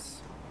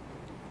connections.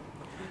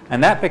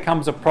 And that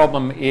becomes a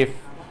problem if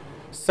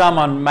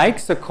someone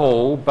makes a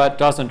call but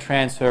doesn't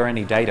transfer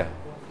any data.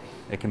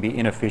 It can be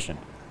inefficient.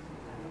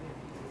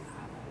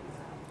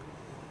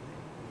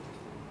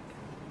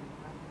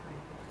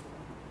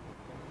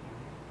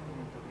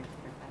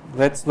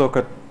 Let's look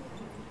at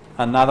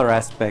another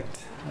aspect.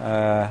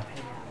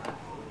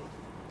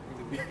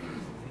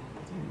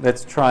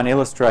 Let's try and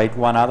illustrate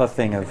one other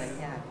thing of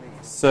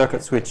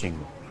circuit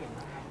switching.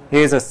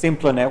 Here's a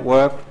simpler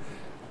network.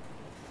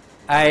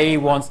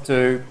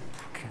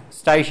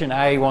 Station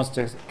A wants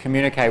to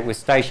communicate with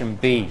station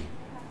B.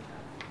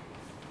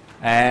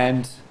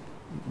 And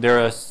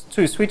there are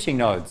two switching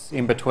nodes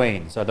in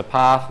between. So the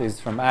path is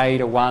from A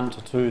to 1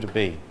 to 2 to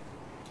B.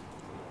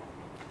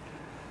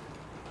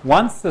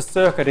 Once the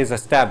circuit is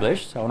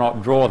established, I'll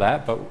not draw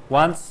that, but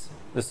once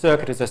the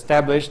circuit is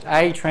established,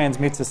 A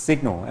transmits a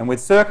signal. And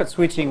with circuit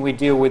switching, we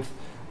deal with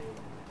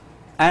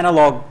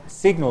analog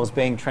signals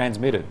being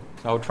transmitted.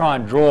 So I'll try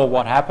and draw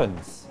what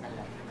happens.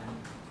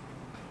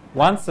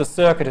 Once the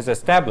circuit is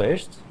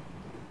established,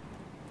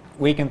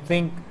 we can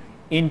think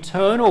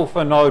internal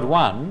for node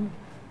 1,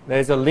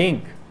 there's a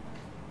link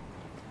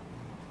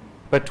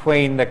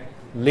between the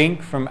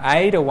link from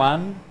A to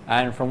 1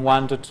 and from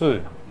 1 to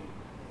 2.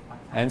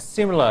 And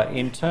similar,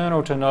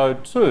 internal to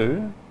node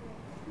 2,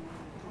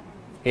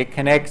 it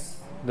connects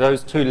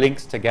those two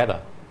links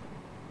together.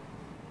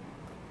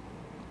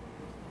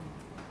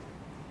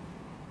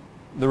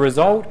 the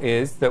result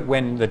is that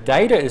when the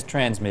data is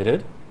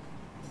transmitted,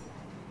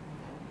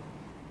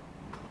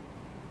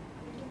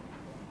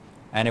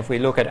 and if we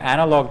look at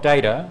analog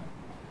data,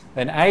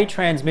 then A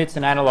transmits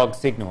an analog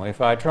signal.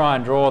 If I try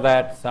and draw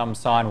that, some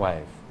sine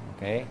wave,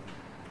 okay,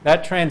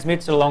 that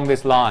transmits along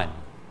this line.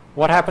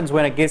 What happens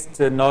when it gets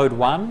to node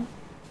 1?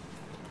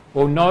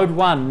 Well, node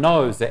 1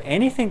 knows that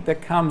anything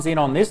that comes in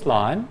on this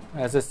line,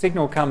 as a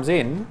signal comes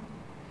in,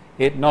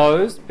 it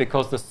knows,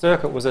 because the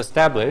circuit was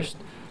established,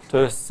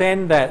 to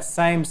send that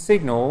same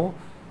signal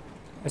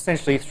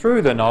essentially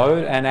through the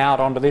node and out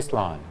onto this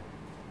line.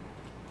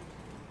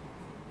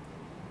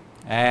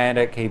 And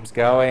it keeps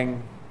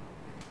going,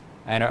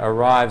 and it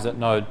arrives at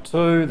node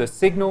 2, the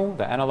signal,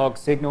 the analog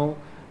signal.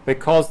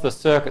 Because the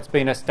circuit's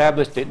been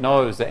established, it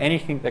knows that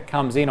anything that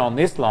comes in on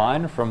this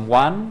line from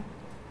 1,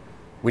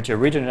 which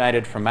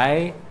originated from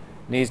A,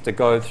 needs to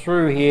go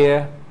through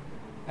here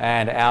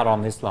and out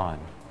on this line.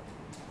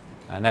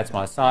 And that's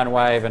my sine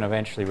wave, and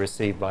eventually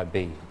received by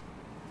B.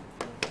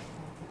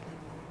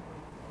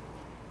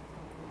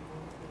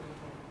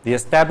 The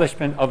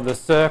establishment of the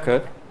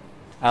circuit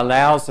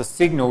allows the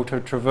signal to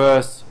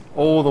traverse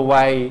all the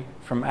way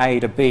from A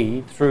to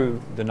B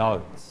through the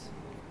nodes.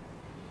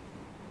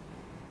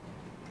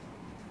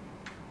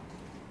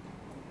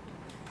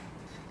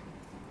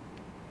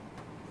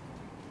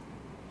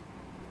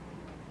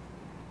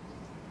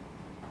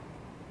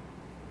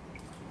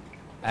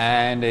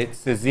 And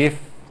it's as if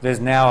there's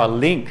now a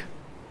link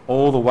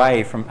all the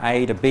way from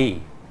A to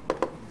B.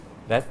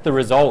 That's the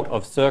result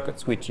of circuit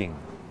switching.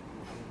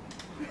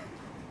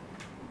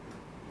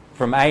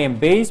 From A and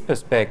B's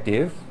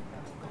perspective,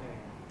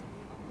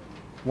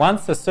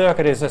 once the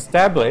circuit is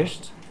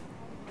established,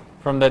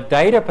 from the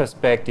data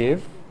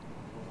perspective,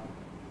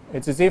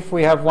 it's as if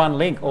we have one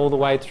link all the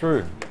way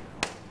through.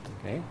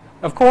 Okay.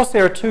 Of course,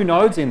 there are two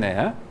nodes in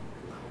there,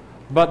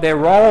 but their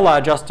role are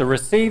just to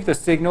receive the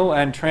signal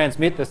and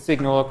transmit the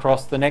signal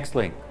across the next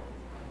link.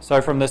 So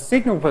from the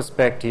signal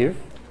perspective,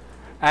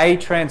 A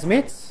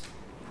transmits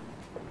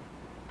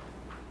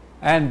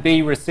and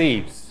B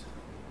receives.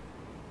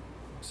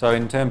 So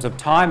in terms of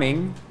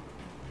timing,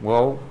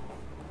 well,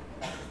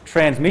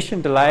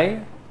 transmission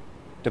delay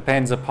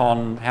depends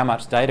upon how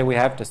much data we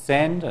have to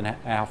send and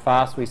how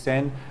fast we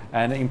send,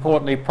 and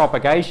importantly,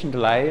 propagation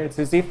delay. It's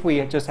as if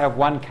we just have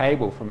one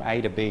cable from A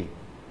to B.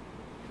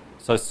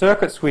 So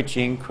circuit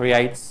switching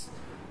creates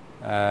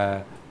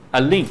a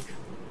link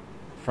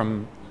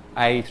from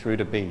A through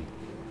to B.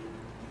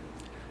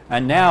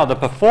 And now the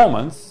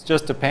performance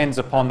just depends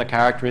upon the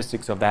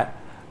characteristics of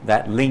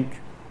that link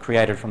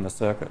created from the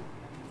circuit.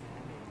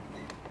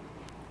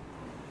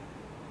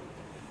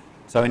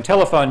 So in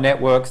telephone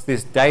networks,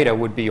 this data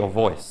would be your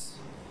voice.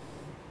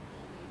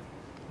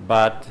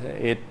 But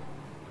it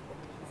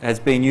has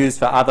been used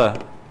for other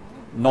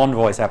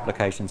non-voice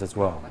applications as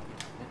well.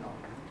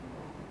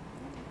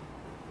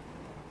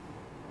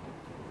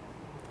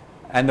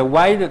 And the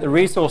way that the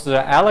resources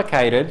are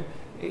allocated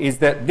is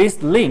that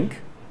this link,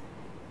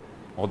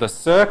 or the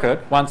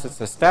circuit, once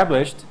it's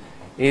established,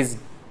 is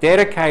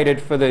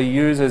dedicated for the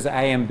users A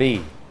and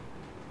B.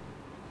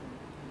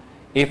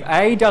 If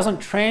A doesn't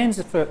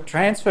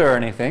transfer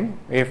anything,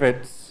 if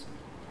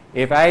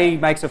A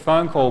makes a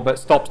phone call but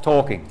stops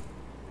talking,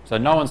 so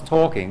no one's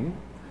talking,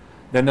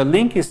 then the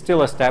link is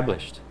still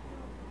established.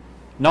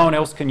 No one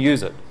else can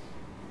use it.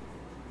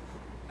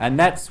 And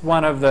that's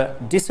one of the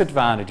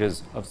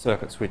disadvantages of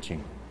circuit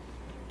switching.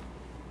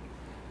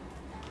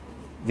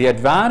 The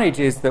advantage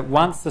is that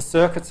once the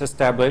circuit's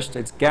established,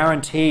 it's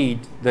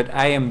guaranteed that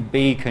A and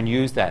B can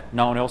use that.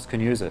 No one else can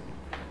use it.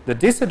 The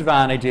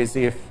disadvantage is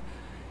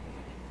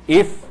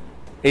if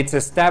it's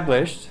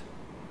established,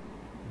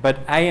 but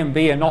A and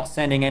B are not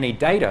sending any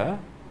data,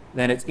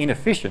 then it's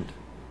inefficient.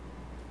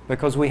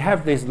 Because we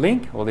have this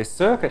link or this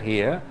circuit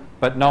here,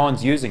 but no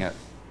one's using it.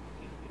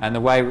 And the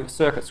way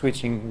circuit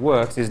switching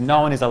works is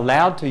no one is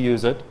allowed to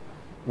use it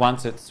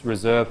once it's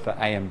reserved for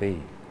A and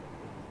B.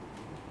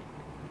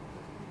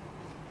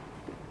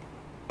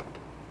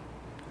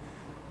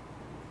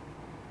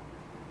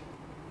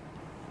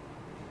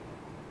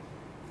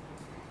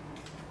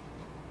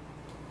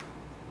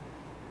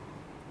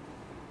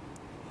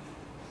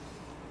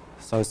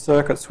 So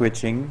circuit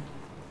switching,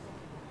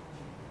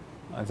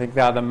 I think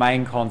they are the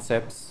main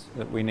concepts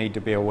that we need to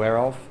be aware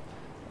of.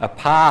 A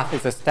path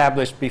is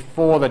established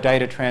before the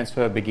data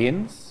transfer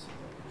begins.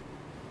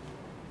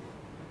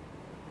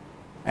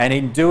 And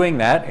in doing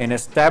that, in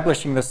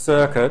establishing the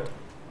circuit,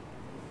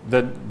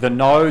 the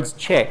nodes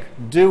check,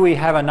 do we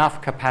have enough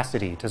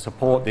capacity to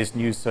support this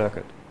new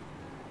circuit?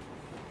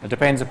 It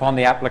depends upon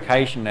the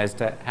application as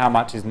to how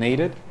much is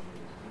needed.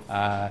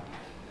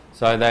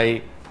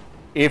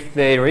 If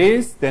there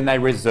is, then they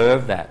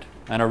reserve that.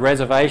 And a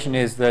reservation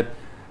is that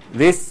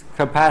this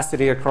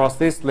capacity across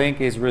this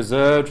link is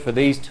reserved for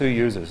these two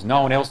users.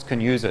 No one else can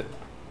use it.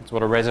 That's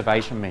what a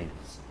reservation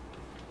means.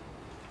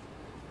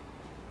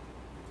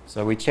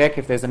 So we check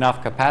if there's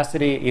enough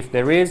capacity. If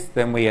there is,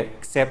 then we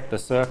accept the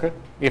circuit.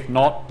 If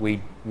not, we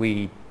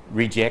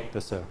reject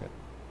the circuit.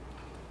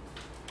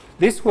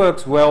 This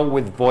works well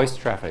with voice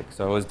traffic,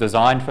 so it was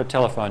designed for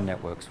telephone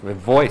networks where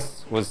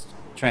voice was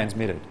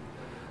transmitted.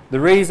 The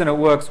reason it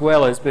works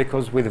well is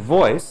because with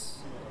voice,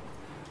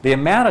 the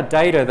amount of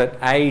data that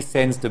A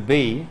sends to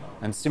B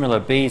and similar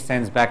B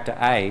sends back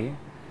to A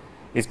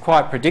is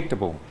quite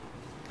predictable.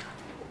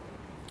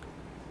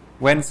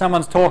 When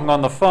someone's talking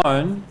on the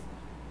phone,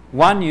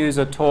 one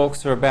user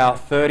talks for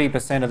about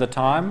 30% of the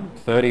time,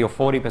 30 or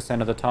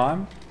 40% of the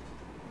time.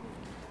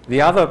 The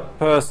other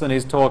person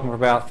is talking for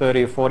about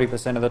 30 or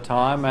 40% of the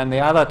time, and the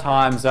other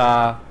times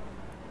are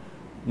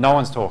no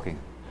one's talking.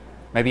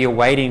 Maybe you're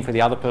waiting for the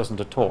other person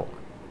to talk.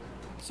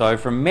 So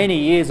from many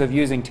years of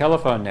using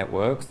telephone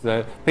networks,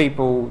 the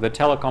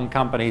telecom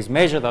companies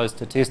measure those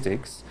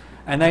statistics,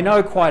 and they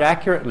know quite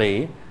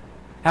accurately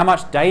how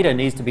much data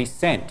needs to be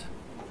sent.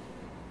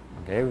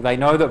 Okay? They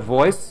know that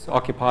voice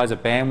occupies a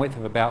bandwidth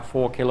of about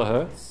 4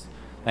 kilohertz.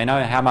 They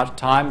know how much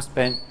time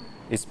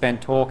is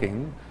spent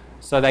talking,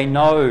 so they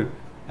know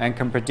and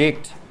can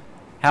predict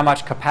how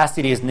much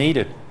capacity is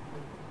needed,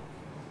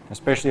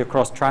 especially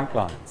across trunk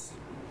lines.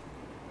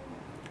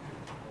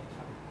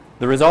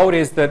 The result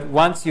is that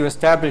once you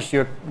establish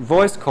your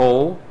voice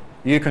call,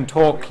 you can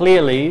talk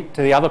clearly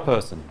to the other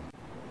person.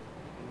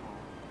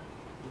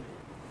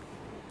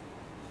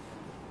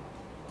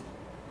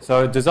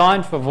 So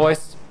designed for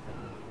voice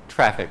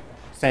traffic,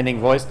 sending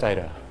voice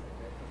data.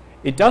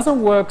 It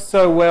doesn't work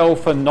so well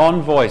for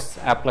non-voice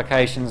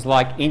applications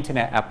like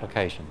internet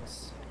applications.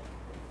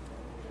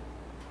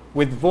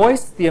 With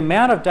voice, the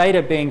amount of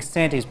data being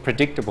sent is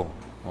predictable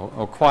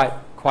or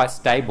quite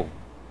stable.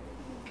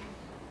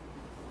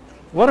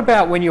 What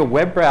about when you're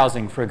web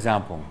browsing, for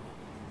example?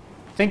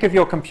 Think of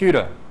your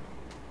computer.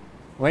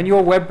 When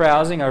you're web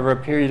browsing over a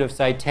period of,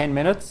 say, 10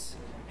 minutes,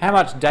 how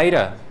much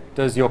data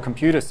does your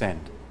computer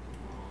send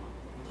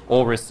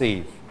or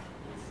receive?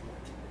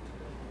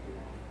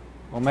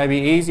 Or maybe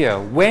easier,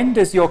 when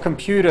does your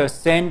computer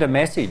send a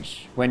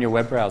message when you're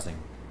web browsing?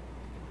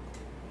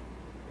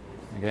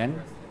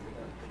 Again,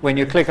 when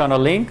you click on a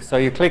link, so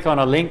you click on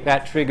a link,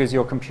 that triggers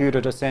your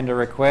computer to send a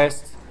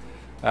request.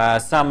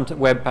 Some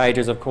web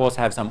pages, of course,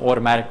 have some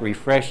automatic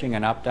refreshing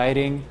and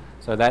updating,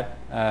 so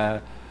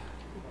that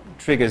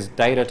triggers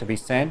data to be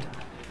sent.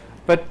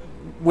 But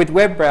with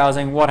web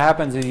browsing, what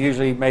happens is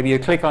usually maybe you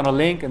click on a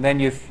link and then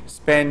you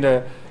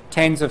spend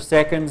tens of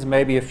seconds,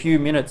 maybe a few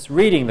minutes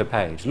reading the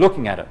page,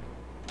 looking at it.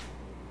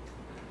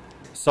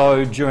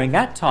 So during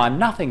that time,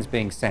 nothing's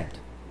being sent.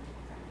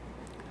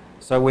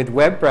 So with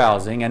web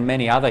browsing and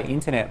many other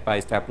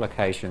internet-based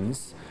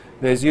applications,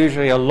 there's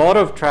usually a lot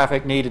of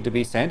traffic needed to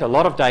be sent, a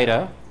lot of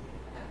data,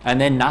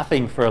 and then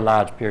nothing for a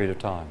large period of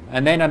time.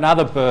 And then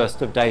another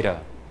burst of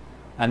data,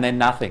 and then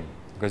nothing,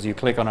 because you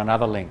click on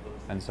another link,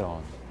 and so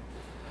on.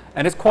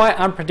 And it's quite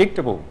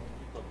unpredictable.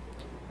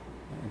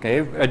 Okay?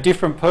 A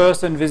different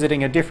person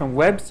visiting a different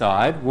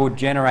website will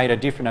generate a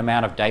different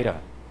amount of data.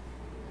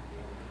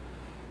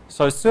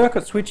 So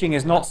circuit switching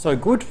is not so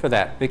good for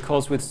that,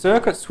 because with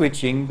circuit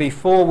switching,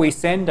 before we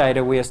send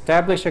data, we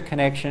establish a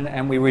connection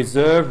and we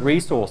reserve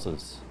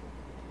resources.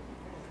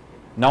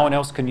 No one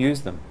else can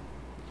use them.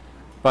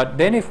 But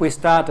then if we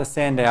start to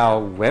send our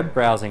web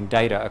browsing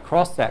data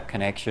across that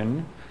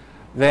connection,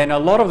 then a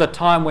lot of the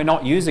time we're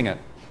not using it.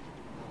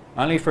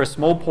 Only for a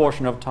small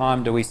portion of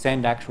time do we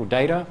send actual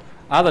data.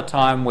 Other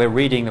time we're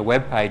reading the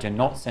web page and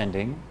not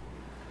sending.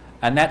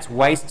 And that's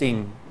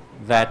wasting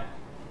that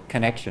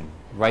connection,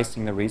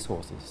 wasting the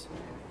resources.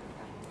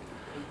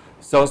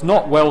 So it's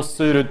not well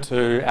suited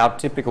to our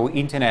typical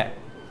internet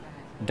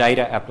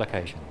data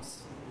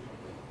applications.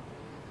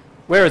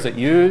 Where is it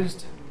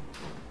used?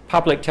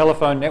 Public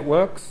telephone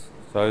networks,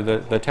 so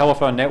the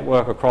telephone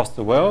network across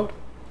the world.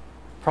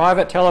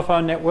 Private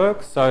telephone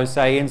networks, so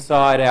say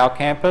inside our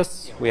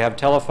campus we have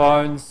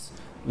telephones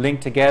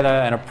linked together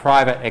and a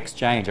private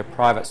exchange, a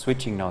private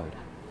switching node.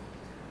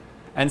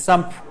 And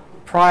some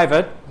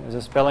private, there's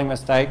a spelling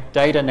mistake,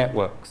 data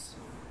networks.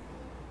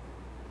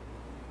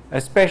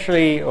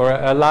 Especially, or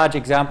a large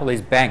example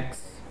is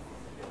banks.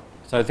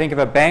 So think of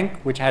a bank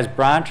which has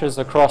branches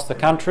across the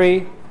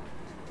country.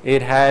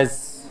 It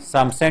has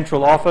some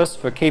central office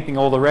for keeping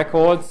all the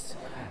records,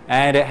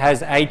 and it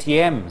has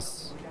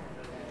ATMs,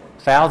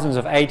 thousands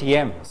of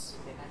ATMs.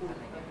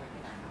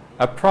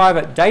 A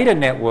private data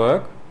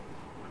network,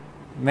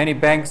 many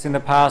banks in the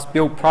past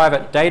built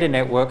private data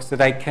networks so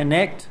they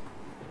connect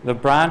the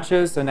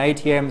branches and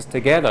ATMs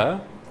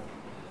together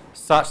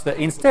such that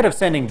instead of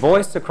sending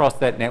voice across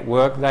that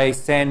network, they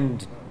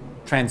send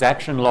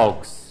transaction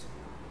logs,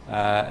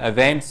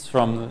 events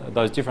from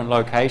those different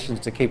locations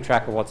to keep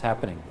track of what's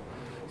happening.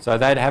 So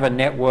they'd have a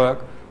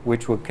network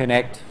which would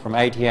connect from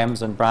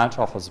ATMs and branch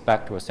offices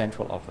back to a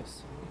central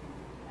office.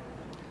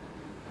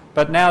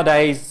 But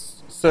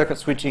nowadays, circuit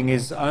switching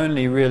is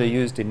only really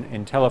used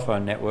in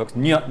telephone networks.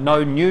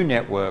 No new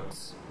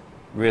networks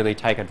really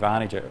take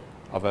advantage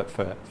of it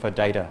for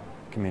data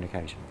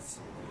communications,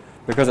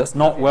 because it's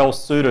not well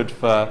suited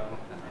for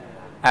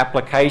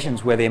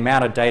applications where the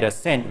amount of data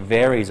sent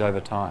varies over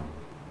time.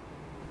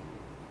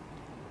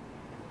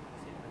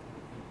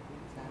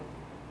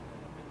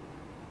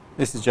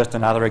 This is just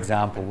another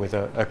example with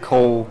a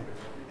call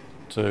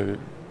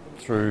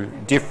through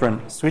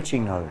different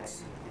switching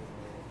nodes.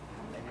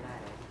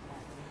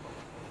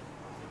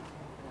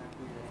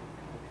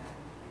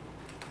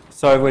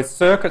 So with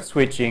circuit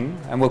switching,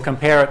 and we'll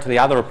compare it to the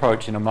other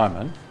approach in a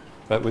moment,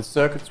 but with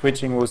circuit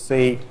switching we'll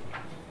see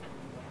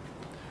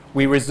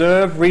we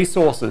reserve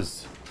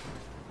resources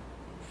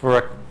for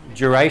a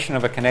duration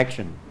of a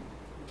connection.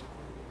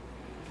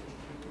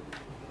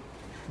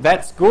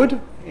 That's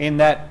good in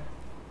that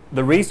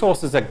the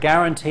resources are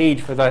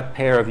guaranteed for that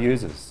pair of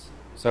users.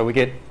 So we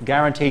get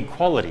guaranteed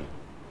quality.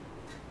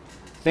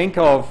 Think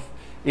of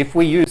if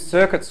we use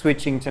circuit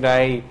switching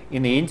today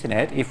in the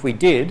internet, if we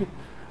did,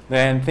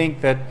 then think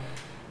that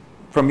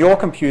from your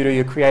computer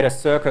you create a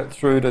circuit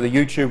through to the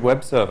YouTube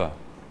web server.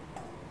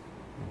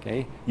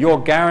 Okay? You're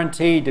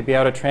guaranteed to be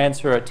able to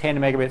transfer at 10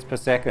 megabits per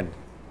second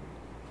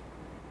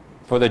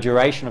for the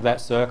duration of that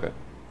circuit,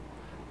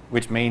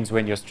 which means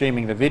when you're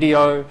streaming the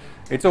video,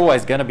 it's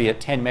always going to be at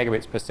 10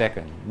 megabits per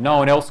second. No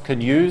one else can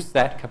use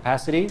that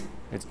capacity.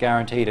 It's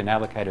guaranteed and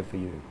allocated for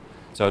you.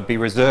 So it'd be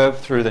reserved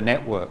through the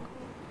network.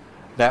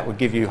 That would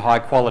give you high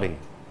quality.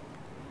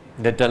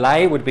 The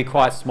delay would be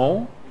quite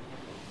small.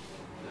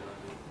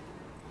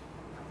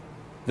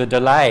 The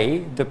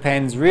delay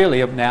depends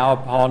really now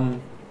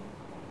upon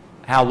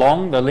how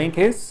long the link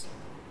is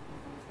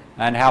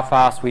and how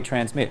fast we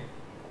transmit.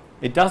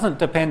 It doesn't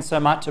depend so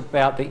much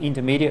about the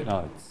intermediate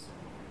nodes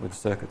with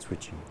circuit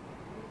switching.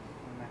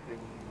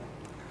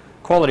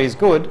 Quality is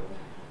good,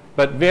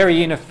 but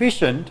very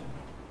inefficient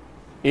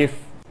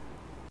if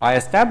I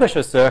establish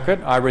a circuit,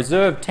 I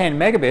reserve 10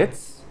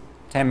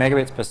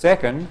 megabits per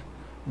second,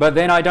 but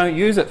then I don't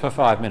use it for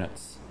 5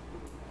 minutes.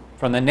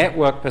 From the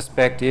network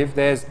perspective,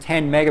 there's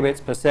 10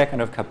 megabits per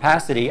second of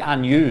capacity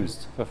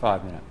unused for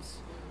 5 minutes.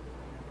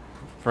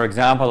 For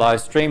example, I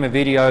stream a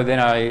video, then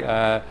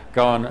I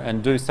go on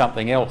and do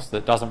something else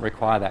that doesn't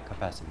require that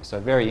capacity. So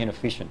very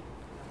inefficient.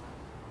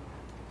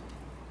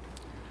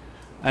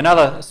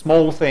 Another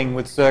small thing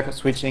with circuit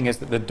switching is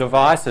that the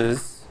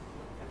devices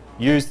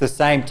use the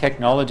same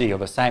technology or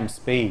the same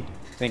speed.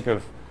 Think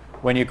of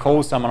when you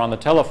call someone on the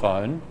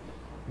telephone,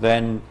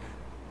 then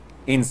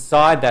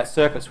inside that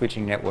circuit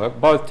switching network,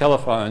 both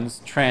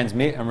telephones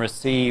transmit and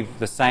receive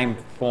the same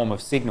form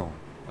of signal,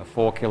 a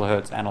 4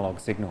 kilohertz analog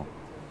signal.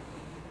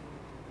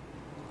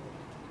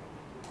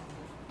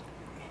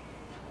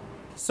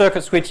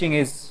 Circuit switching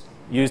is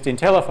used in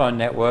telephone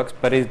networks,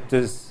 but it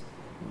is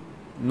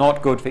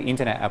not good for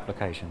internet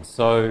applications.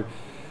 So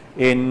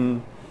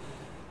in,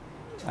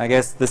 I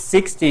guess, the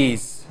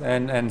 60s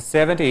and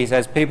 70s,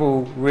 as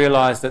people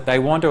realized that they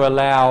want to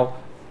allow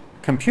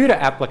computer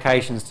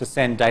applications to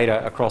send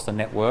data across a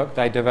network,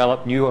 they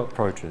developed new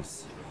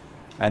approaches.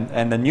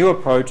 And the new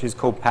approach is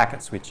called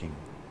packet switching.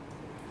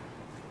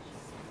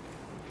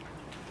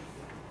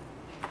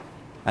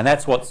 And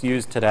that's what's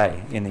used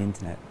today in the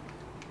internet.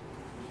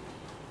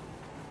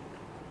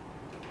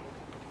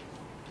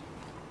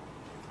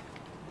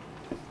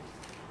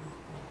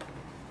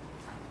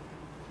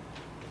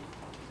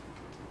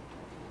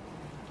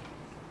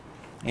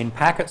 In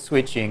packet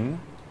switching,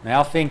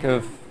 now think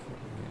of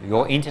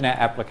your internet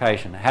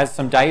application. It has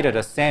some data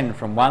to send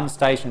from one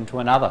station to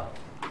another.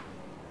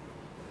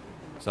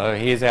 So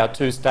here's our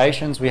 2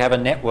 stations. We have a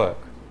network.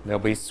 There'll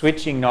be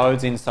switching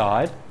nodes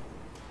inside.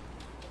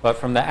 But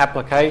from the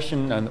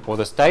application or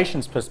the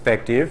station's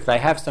perspective, they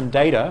have some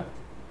data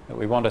that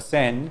we want to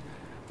send.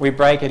 We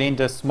break it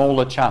into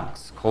smaller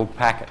chunks called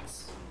packets.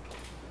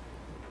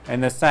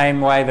 In the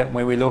same way that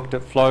when we looked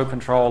at flow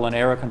control and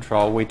error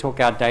control, we took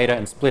our data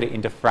and split it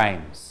into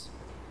frames.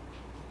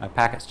 A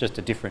packet's just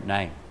a different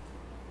name.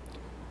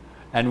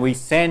 And we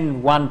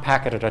send one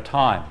packet at a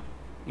time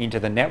into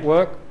the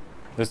network.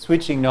 The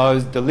switching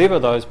nodes deliver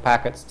those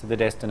packets to the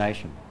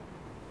destination.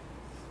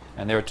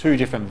 And there are 2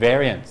 different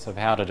variants of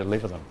how to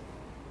deliver them.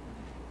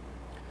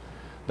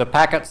 The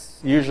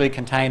packets usually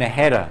contain a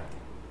header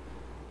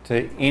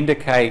to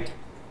indicate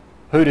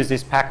who does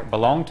this packet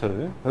belong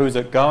to, who's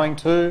it going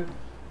to,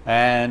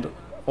 and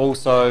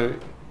also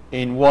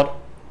in what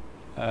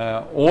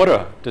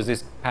order does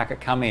this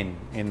packet come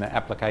in the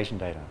application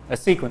data. A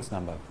sequence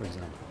number, for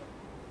example.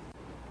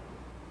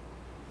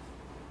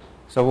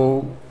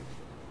 So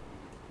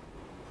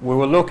we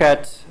will look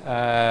at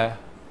the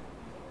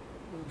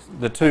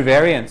 2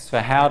 variants for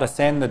how to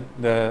send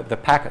the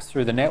packets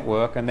through the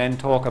network, and then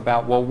talk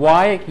about, well,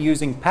 why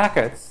using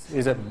packets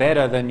is it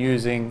better than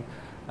using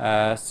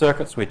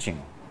circuit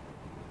switching?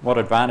 What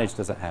advantage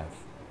does it have?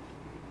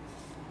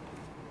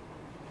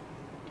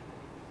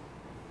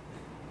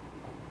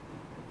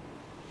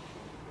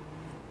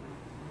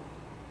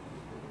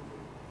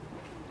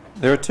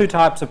 There are 2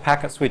 types of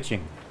packet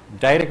switching: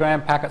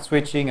 datagram packet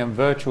switching and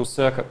virtual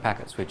circuit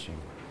packet switching.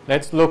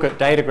 Let's look at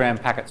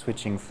datagram packet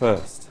switching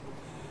first,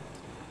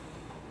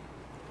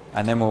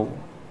 and then we'll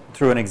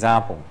through an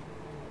example.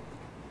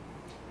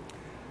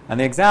 And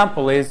the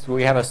example is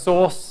we have a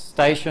source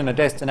station, a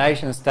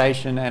destination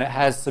station, and it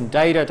has some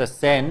data to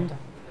send,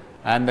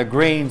 and the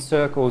green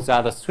circles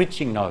are the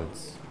switching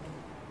nodes.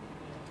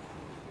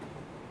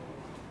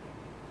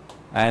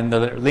 and the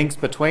links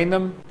between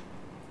them.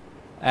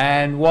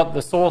 And what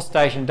the source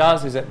station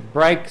does is it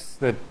breaks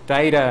the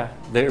data,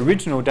 the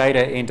original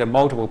data, into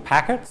multiple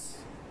packets.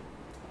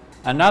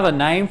 Another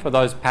name for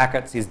those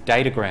packets is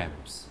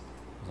datagrams.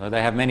 So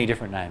they have many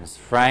different names.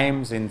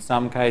 Frames in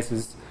some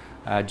cases,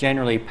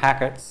 generally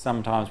packets,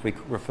 sometimes we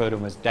refer to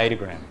them as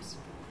datagrams.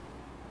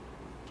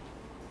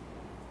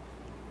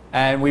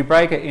 And we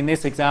break it in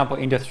this example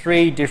into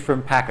 3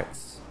 different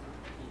packets.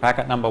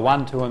 Packet number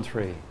 1, 2 and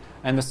 3.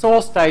 And the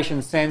source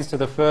station sends to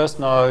the first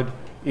node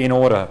in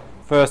order.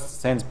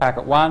 First sends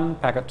packet 1,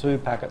 packet 2,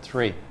 packet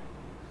 3.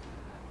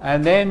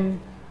 And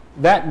then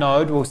that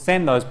node will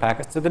send those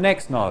packets to the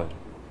next node.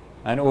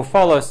 And it will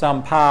follow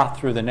some path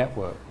through the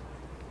network.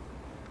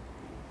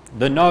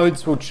 The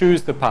nodes will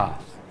choose the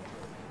path.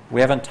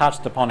 We haven't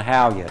touched upon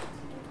how yet.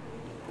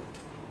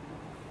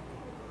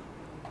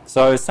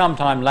 So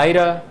sometime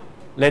later,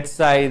 let's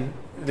say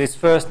this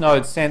first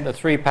node sent the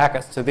 3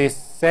 packets to this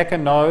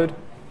second node,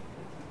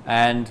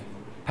 and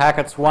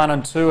packets 1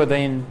 and 2 are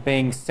then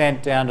being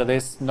sent down to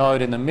this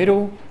node in the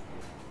middle.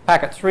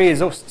 Packet 3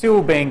 is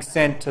still being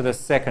sent to the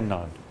second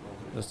node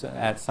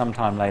at some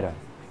time later.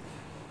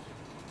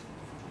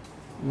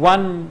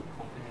 One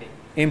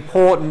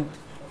important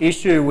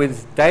issue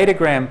with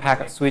datagram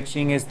packet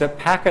switching is that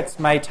packets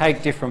may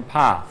take different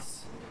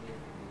paths,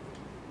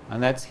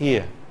 and that's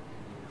here.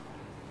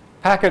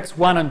 Packets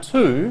 1 and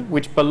 2,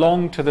 which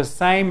belong to the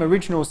same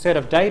original set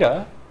of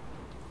data,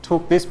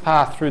 took this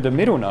path through the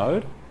middle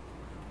node,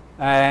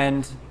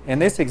 and in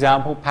this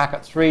example,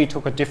 packet 3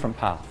 took a different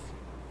path.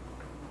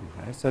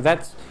 Okay, so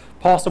that's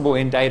possible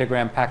in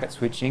datagram packet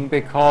switching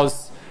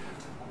because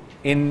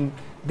in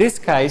this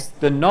case,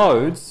 the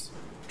nodes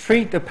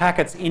treat the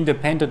packets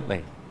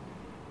independently.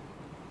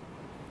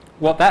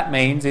 What that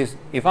means is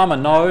if I'm a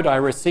node, I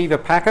receive a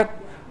packet,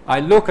 I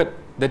look at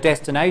the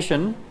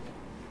destination,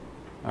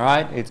 all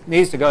right, it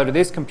needs to go to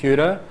this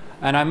computer,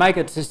 and I make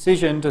a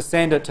decision to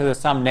send it to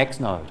some next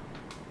node,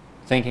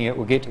 thinking it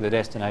will get to the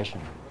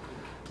destination.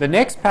 The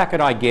next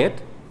packet I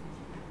get,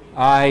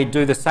 I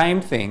do the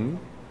same thing,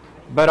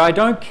 but I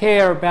don't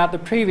care about the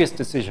previous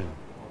decision.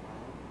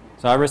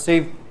 So I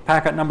receive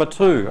packet number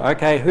 2.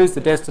 Okay, who's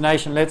the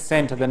destination? Let's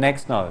send to the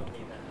next node.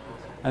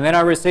 And then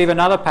I receive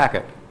another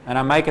packet, and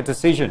I make a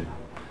decision.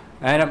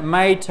 And it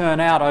may turn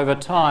out over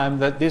time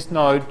that this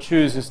node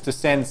chooses to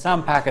send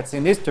some packets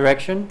in this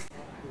direction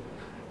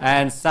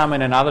and some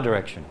in another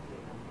direction.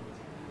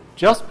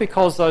 Just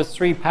because those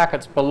 3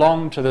 packets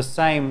belong to the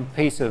same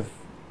piece of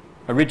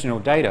original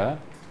data,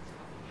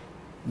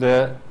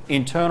 the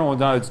internal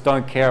nodes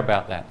don't care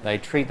about that. They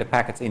treat the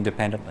packets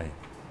independently.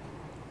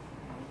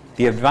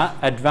 The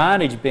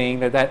advantage being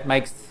that that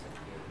makes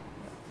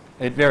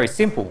it very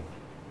simple.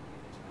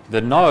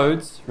 The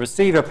nodes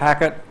receive a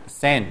packet,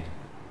 send.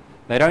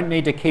 They don't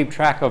need to keep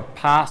track of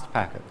past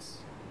packets.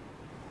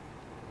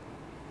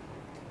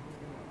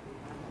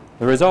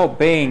 The result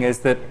being is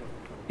that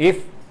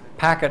if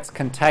packets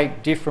can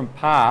take different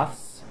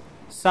paths,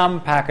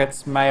 some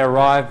packets may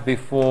arrive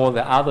before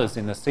the others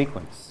in the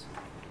sequence.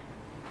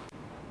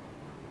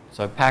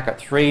 So packet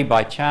 3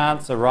 by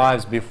chance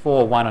arrives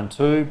before 1 and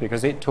 2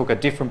 because it took a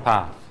different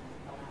path.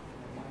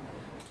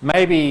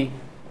 Maybe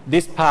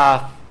this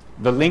path,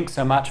 the links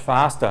are much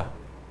faster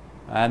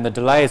and the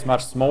delay is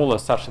much smaller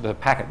such that the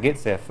packet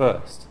gets there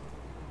first.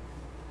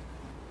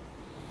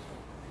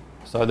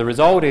 So the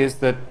result is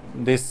that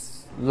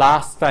this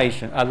last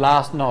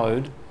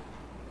node,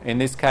 in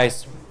this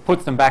case,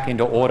 puts them back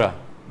into order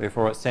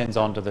before it sends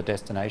on to the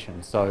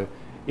destination. So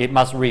it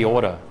must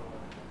reorder.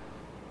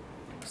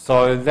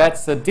 So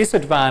that's the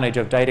disadvantage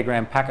of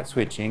datagram packet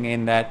switching,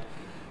 in that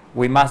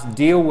we must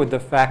deal with the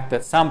fact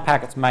that some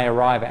packets may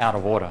arrive out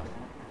of order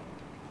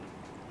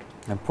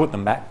and put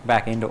them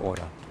back into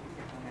order.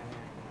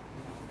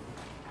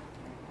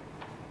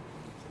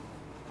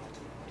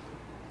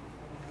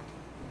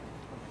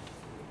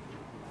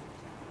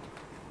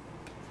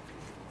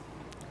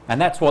 And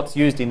that's what's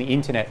used in the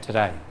internet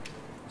today.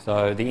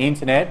 So the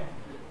internet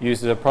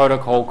uses a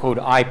protocol called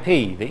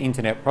IP, the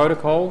Internet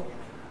Protocol,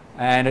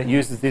 and it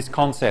uses this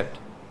concept.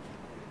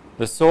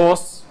 The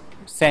source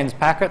sends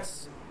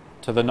packets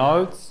to the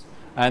nodes,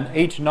 and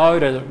each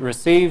node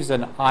receives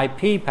an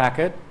IP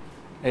packet.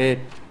 It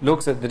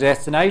looks at the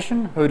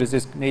destination, who does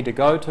this need to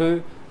go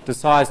to,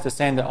 decides to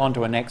send it on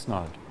to a next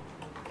node.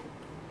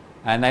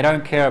 And they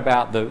don't care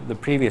about the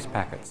previous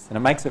packets. And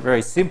it makes it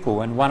very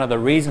simple, and one of the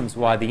reasons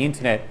why the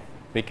internet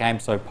became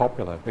so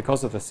popular,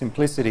 because of the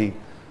simplicity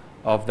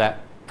of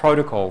that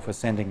protocol for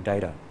sending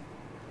data.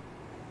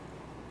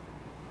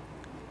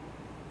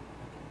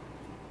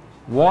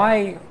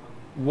 Why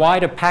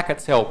do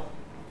packets help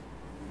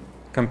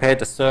compared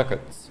to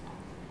circuits?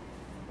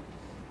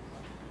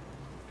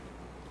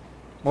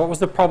 What was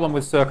the problem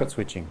with circuit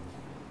switching?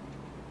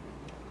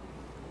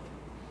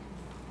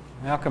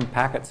 How can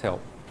packets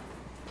help?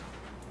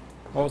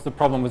 What was the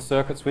problem with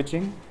circuit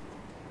switching?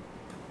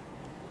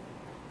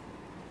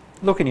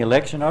 Look in your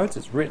lecture notes,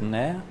 it's written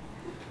there.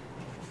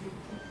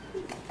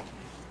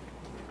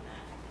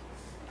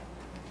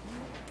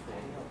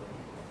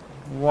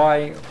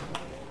 Why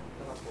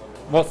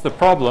what's the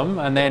problem,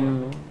 and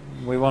then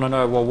we want to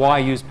know, well, why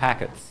use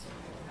packets?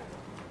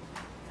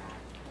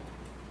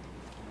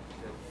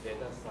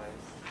 Data size.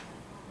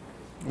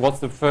 What's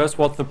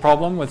the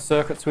problem with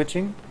circuit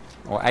switching,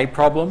 or a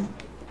problem?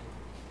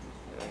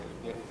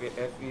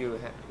 If you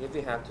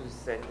have to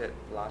send the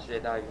large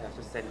data, you have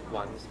to send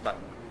once, but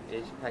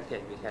each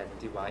packet we can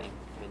divide in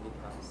many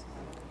parts.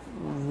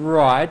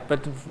 Right,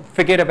 but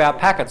forget about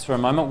packets for a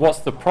moment. What's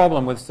the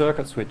problem with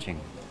circuit switching?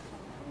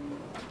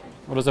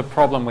 What is a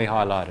problem we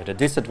highlighted? A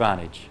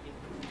disadvantage?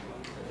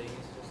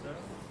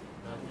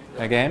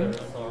 Again?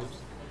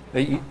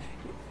 It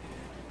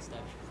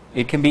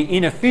can be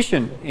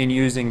inefficient in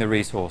using the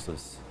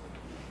resources.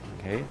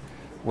 Okay?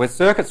 With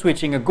circuit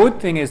switching, a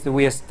good thing is that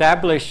we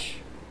establish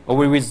or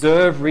we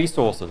reserve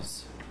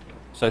resources.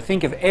 So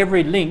think of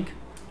every link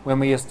when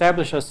we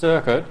establish a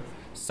circuit,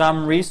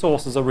 some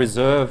resources are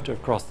reserved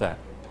across that.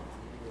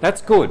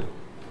 That's good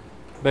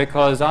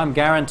because I'm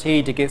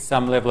guaranteed to get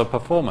some level of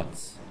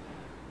performance.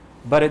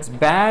 But it's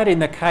bad in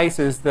the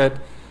cases that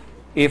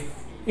if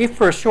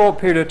for a short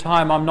period of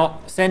time I'm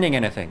not sending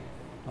anything,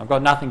 I've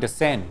got nothing to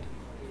send,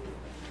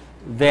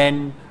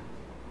 then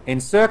in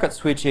circuit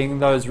switching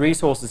those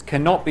resources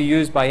cannot be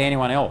used by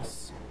anyone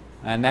else,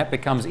 and that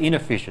becomes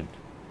inefficient.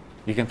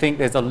 You can think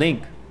there's a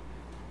link,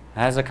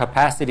 has a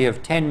capacity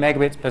of 10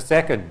 megabits per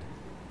second.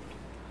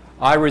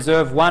 I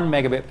reserve 1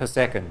 megabit per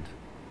second.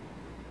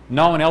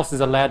 No one else is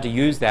allowed to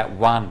use that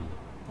one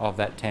of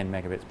that 10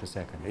 megabits per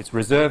second. It's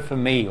reserved for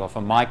me or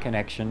for my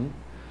connection.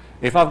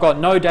 If I've got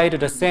no data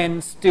to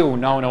send, still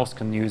no one else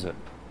can use it.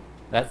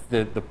 That's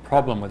the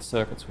problem with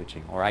circuit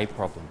switching, or a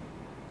problem.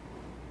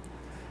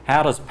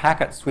 How does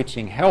packet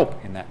switching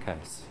help in that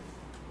case?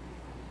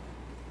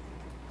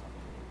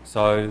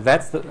 So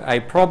that's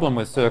a problem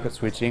with circuit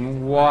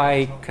switching.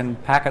 Why can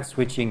packet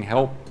switching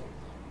help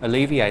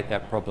alleviate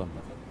that problem?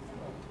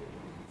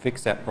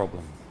 Fix that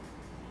problem?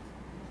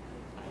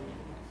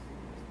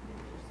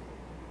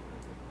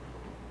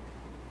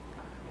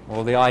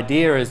 Well, the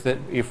idea is that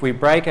if we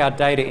break our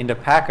data into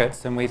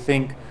packets and we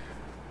think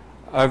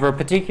over a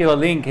particular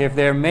link, if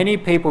there are many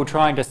people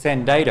trying to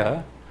send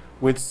data,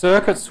 with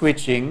circuit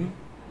switching,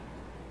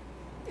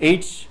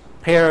 each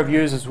pair of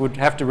users would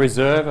have to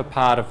reserve a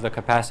part of the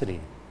capacity.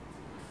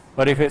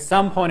 But if at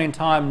some point in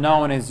time no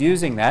one is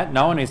using that,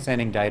 no one is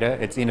sending data,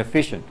 it's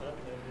inefficient.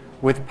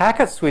 With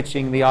packet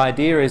switching, the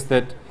idea is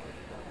that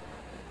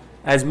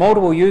as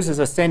multiple users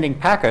are sending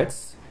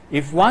packets,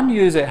 if one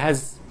user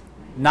has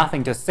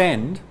nothing to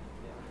send,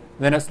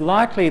 then it's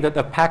likely that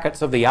the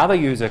packets of the other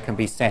user can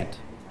be sent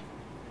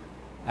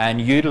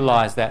and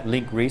utilize that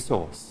link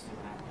resource.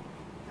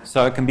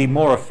 So it can be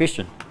more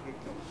efficient.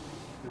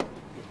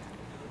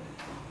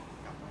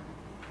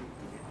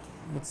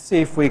 Let's see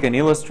if we can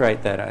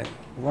illustrate that. It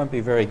won't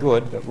be very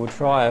good, but we'll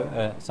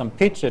try some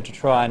picture to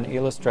try and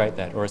illustrate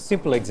that, or a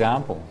simple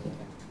example.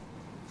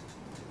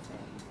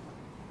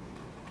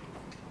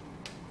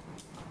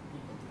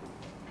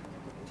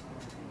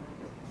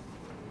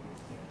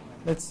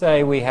 Let's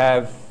say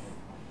we'll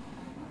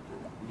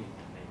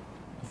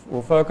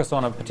focus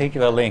on a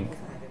particular link.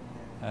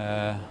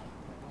 What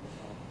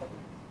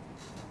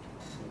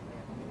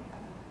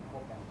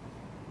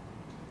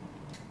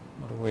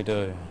do we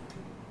do?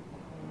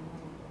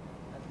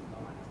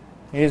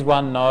 Here's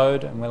one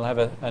node, and we'll have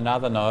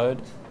another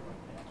node.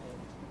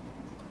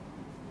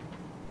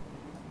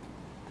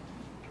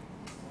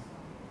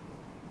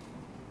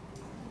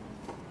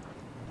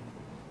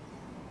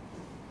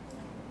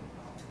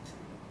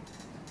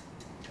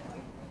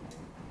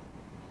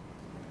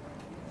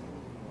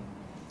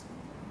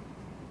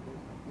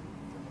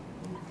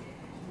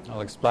 I'll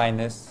explain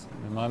this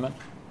in a moment.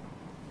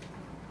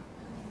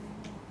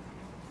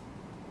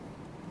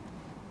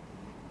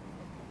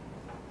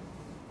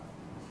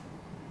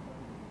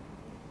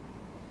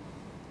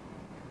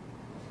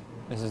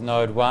 This is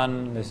node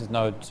 1, this is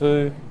node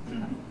 2.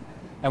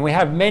 And we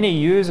have many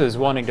users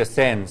wanting to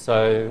send,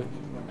 so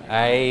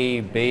A,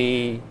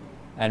 B,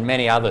 and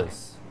many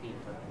others.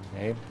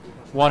 Okay.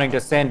 Wanting to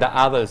send to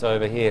others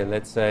over here,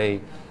 let's say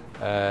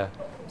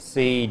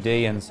C,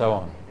 D, and so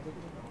on.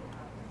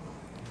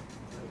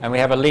 And we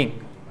have a link.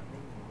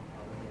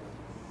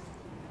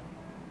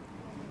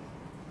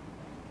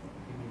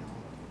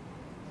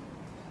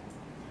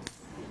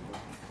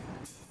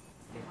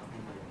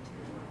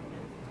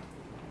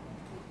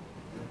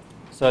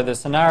 So the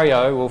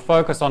scenario will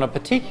focus on a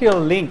particular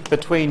link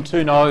between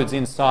two nodes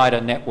inside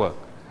a network.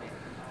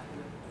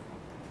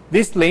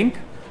 This link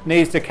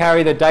needs to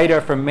carry the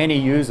data from many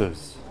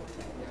users.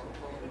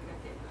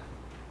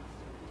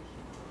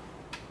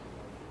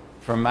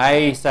 From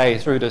A, say,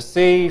 through to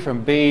C,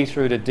 from B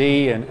through to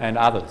D, and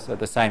others at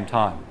the same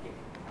time.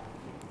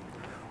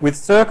 With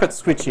circuit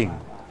switching,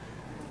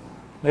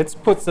 let's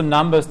put some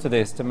numbers to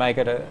this to make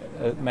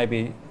it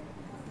maybe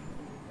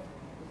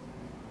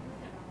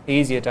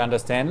easier to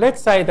understand.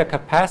 Let's say the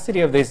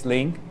capacity of this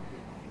link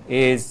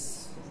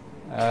is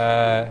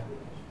 10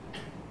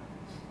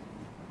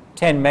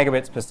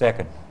 megabits per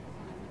second.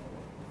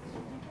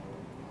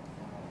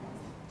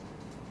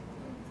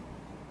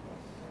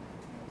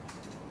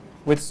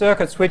 with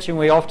circuit switching,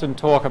 we often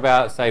talk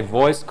about, say,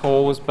 voice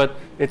calls, but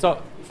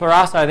for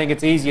us, I think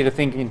it's easier to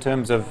think in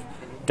terms of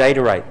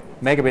data rate,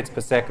 megabits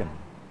per second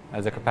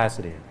as a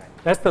capacity.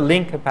 That's the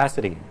link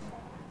capacity.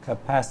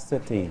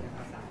 Capacity.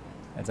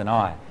 That's an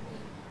I.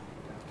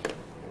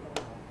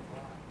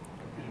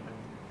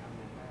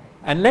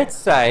 And let's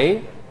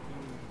say,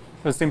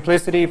 for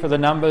simplicity, for the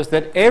numbers,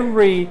 that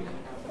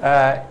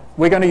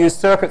we're going to use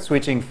circuit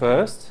switching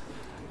first,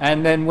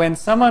 and then when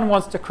someone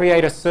wants to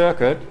create a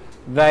circuit,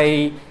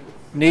 they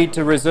need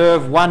to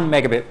reserve 1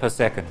 megabit per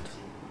second.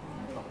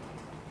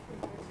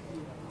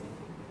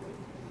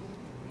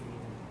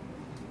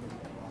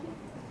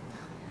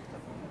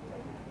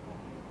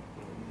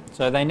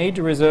 So they need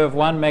to reserve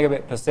 1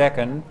 megabit per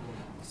second.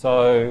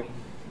 So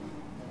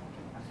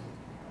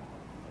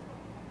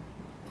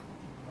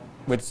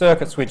with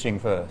circuit switching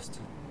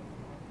first.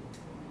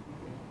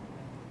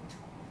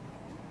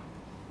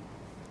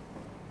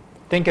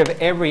 Think of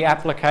every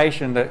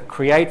application that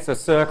creates a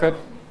circuit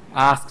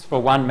asks for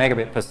 1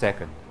 megabit per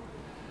second.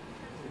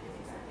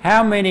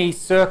 How many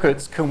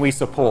circuits can we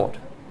support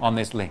on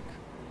this link?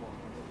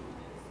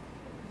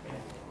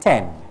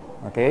 10.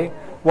 Okay.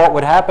 What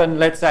would happen,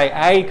 let's say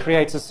A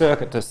creates a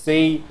circuit to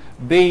C,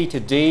 B to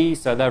D,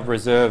 so they've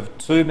reserved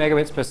 2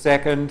 megabits per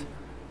second.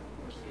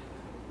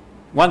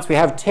 Once we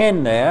have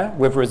 10 there,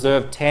 we've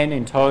reserved 10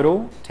 in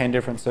total, 10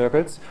 different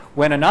circuits.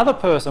 When another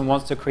person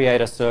wants to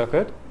create a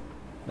circuit,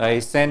 they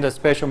send a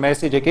special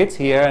message, it gets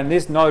here, and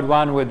this node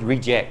 1 would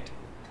reject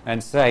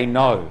and say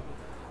no.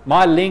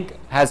 My link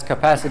has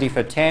capacity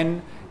for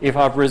 10. If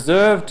I've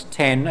reserved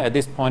 10 at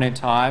this point in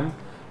time,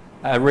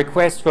 a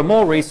request for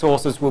more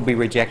resources will be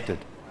rejected.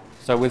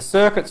 So with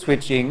circuit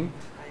switching,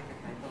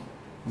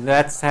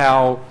 that's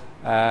how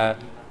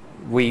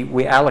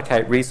we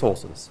allocate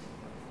resources.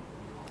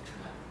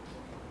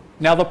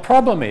 Now the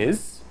problem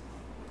is,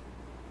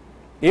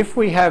 if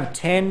we have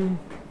 10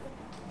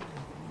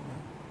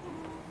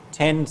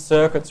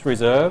 circuits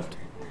reserved,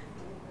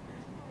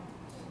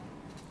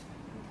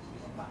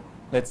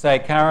 let's say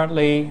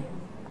currently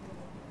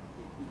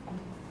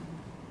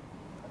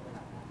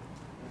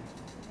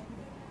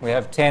we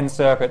have 10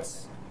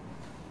 circuits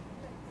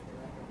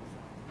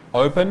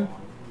open,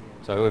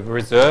 so we've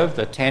reserved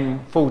the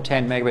full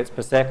 10 megabits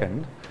per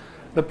second.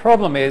 The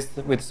problem is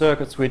that with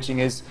circuit switching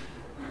is,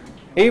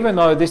 even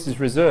though this is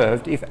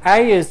reserved, if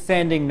A is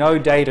sending no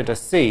data to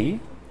C,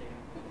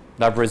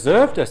 they've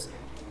reserved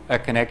a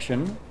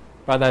connection,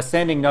 but they're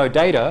sending no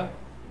data,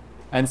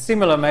 and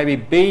similar, maybe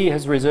B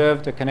has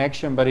reserved a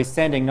connection but is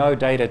sending no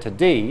data to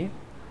D,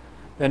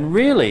 then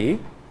really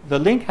the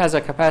link has a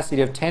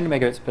capacity of 10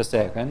 megabits per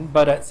second,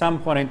 but at some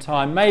point in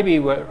time maybe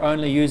we're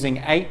only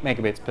using 8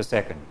 megabits per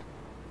second.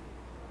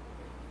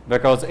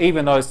 Because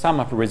even though some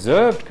have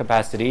reserved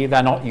capacity,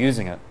 they're not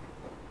using it.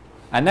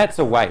 And that's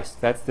a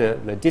waste. That's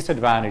the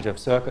disadvantage of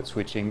circuit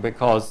switching,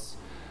 because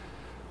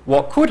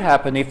what could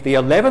happen if the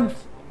 11th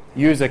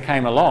user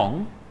came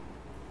along,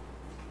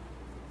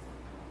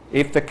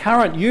 if the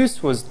current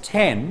use was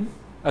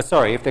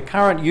if the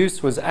current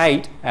use was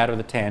 8 out of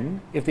the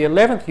 10, if the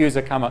 11th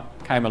user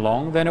came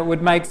along, then it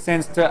would make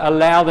sense to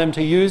allow them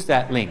to use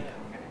that link.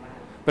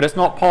 But it's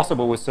not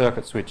possible with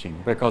circuit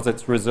switching because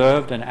it's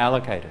reserved and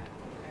allocated.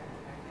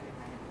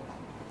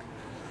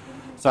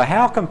 So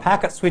how can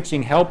packet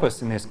switching help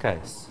us in this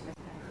case?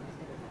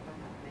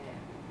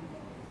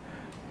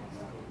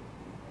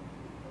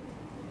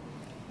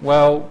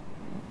 Well,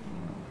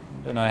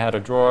 I don't know how to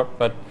draw it,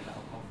 but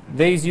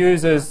these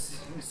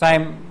users,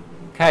 same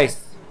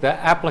case, the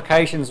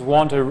applications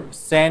want to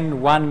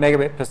send 1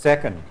 megabit per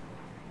second,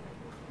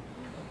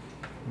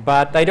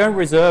 but they don't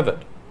reserve it.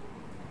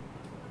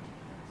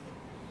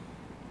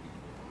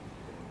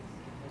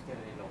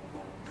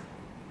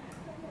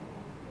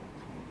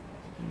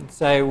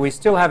 So we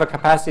still have a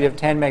capacity of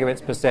 10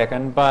 megabits per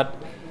second, but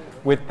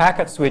with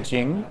packet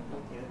switching,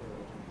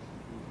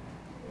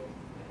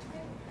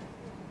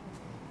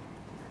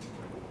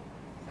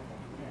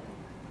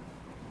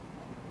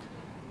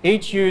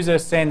 each user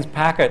sends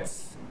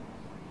packets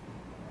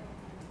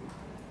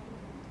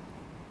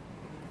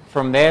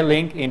from their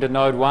link into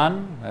node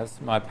 1. That's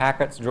my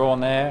packets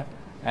drawn there.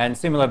 And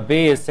similar,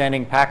 B is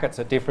sending packets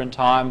at different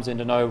times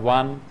into node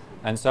 1,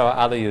 and so are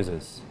other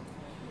users.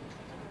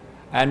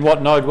 And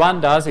what node 1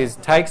 does is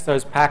takes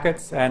those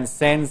packets and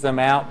sends them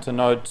out to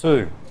node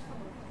 2.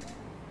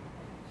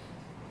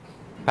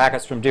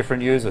 Packets from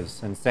different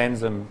users, and sends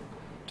them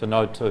to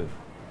node 2.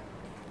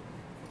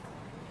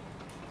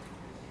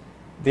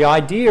 The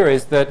idea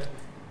is that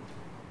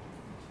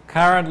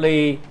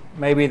currently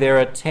maybe there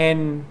are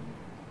 10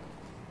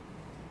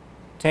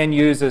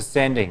 users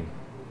sending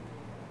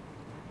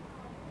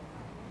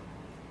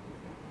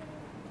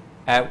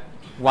at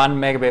 1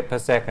 megabit per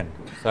second.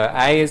 So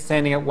A is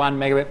sending at 1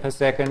 megabit per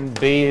second,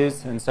 B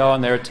is, and so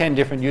on. There are 10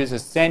 different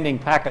users sending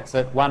packets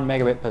at 1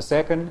 megabit per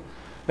second.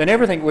 Then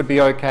everything would be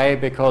okay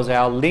because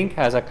our link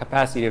has a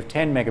capacity of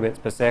 10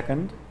 megabits per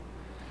second.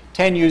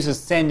 10 users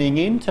sending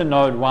into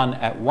node 1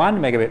 at 1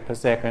 megabit per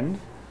second.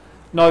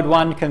 Node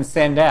 1 can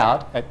send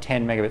out at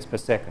 10 megabits per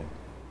second.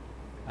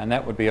 And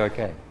that would be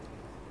okay.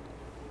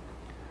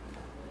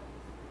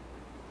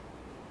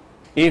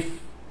 if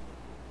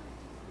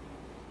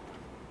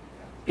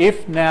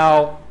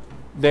now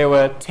there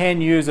were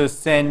 10 users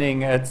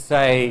sending at,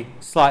 say,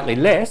 slightly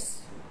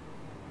less,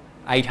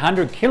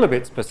 800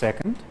 kilobits per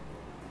second,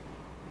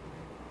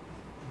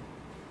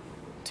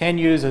 10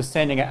 users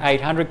sending at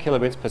 800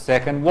 kilobits per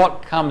second,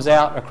 what comes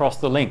out across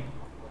the link?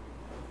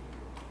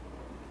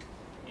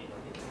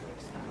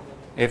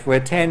 If we're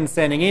 10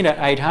 sending in at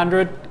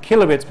 800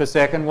 kilobits per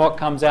second, what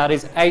comes out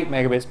is 8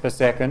 megabits per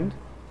second.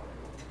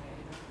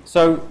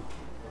 So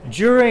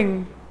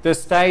during the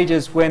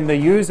stages when the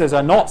users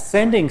are not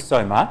sending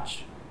so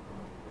much,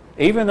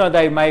 even though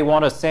they may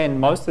want to send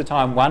most of the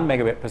time 1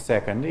 megabit per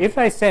second, if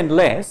they send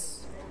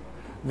less,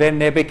 then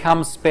there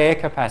becomes spare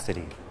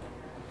capacity.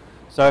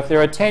 So if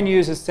there are 10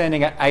 users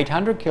sending at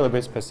 800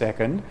 kilobits per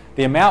second,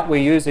 the amount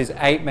we use is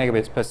 8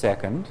 megabits per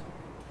second,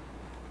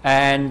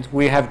 and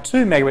we have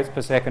 2 megabits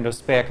per second of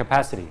spare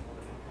capacity.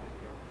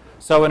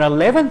 So an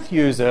 11th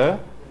user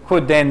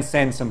could then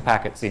send some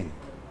packets in.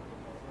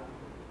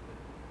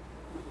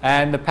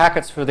 And the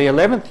packets for the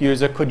 11th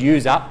user could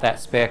use up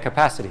that spare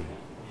capacity,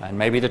 and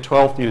maybe the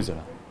 12th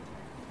user.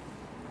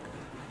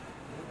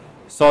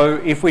 So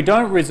if we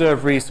don't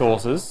reserve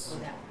resources,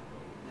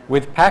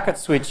 with packet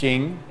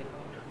switching,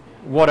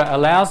 what it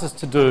allows us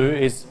to do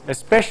is,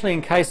 especially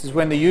in cases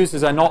when the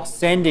users are not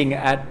sending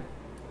at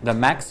the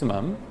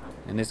maximum,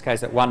 in this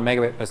case at 1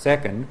 megabit per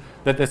second,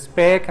 that the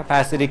spare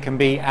capacity can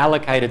be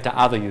allocated to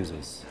other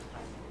users.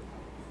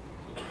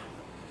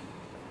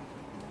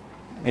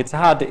 It's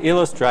hard to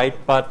illustrate,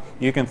 but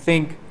you can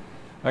think,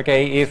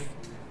 okay, if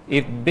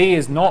B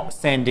is not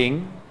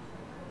sending,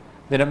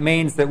 then it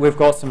means that we've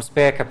got some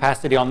spare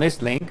capacity on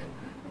this link,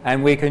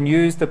 and we can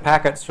use the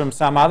packets from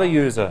some other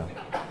user.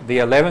 The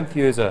 11th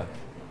user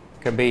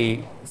can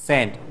be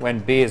sent when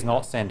B is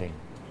not sending.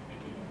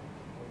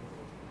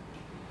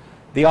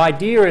 The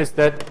idea is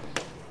that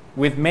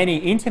with many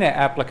internet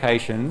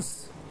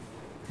applications,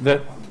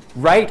 the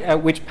rate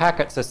at which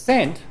packets are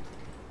sent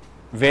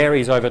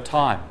varies over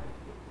time.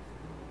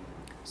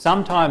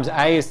 Sometimes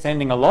A is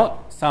sending a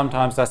lot,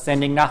 sometimes they're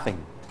sending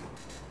nothing.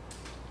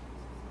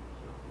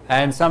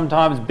 And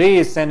sometimes B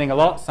is sending a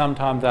lot,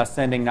 sometimes they're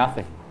sending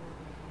nothing.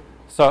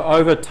 So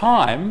over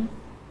time,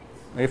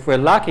 if we're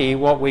lucky,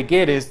 what we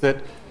get is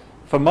that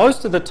for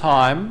most of the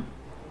time,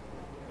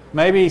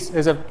 maybe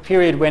there's a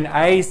period when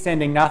A is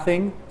sending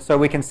nothing, so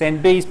we can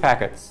send B's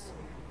packets.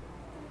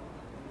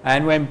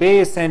 And when B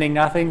is sending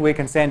nothing, we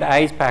can send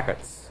A's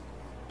packets.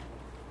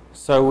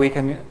 So we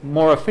can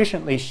more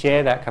efficiently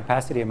share that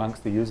capacity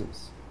amongst the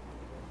users.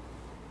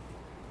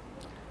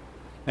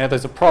 Now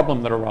there's a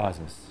problem that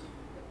arises.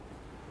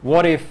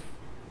 What if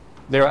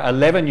there are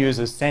 11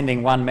 users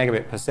sending 1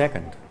 megabit per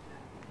second?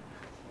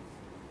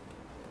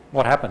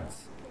 What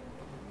happens?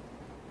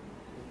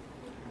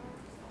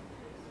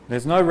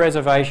 There's no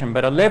reservation,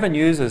 but 11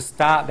 users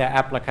start their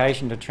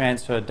application to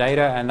transfer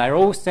data, and they're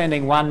all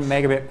sending 1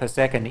 megabit per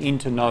second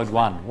into node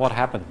 1. What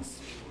happens?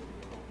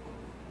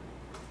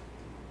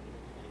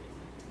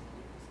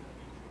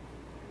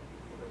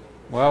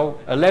 Well,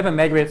 11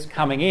 megabits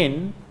coming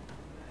in,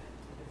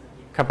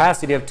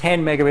 capacity of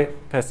 10 megabit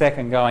per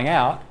second going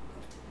out,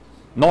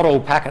 not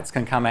all packets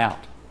can come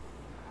out.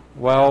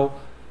 Well,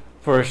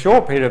 for a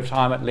short period of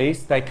time at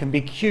least, they can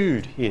be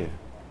queued here.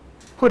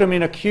 Put them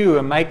in a queue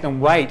and make them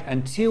wait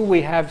until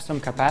we have some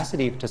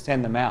capacity to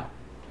send them out.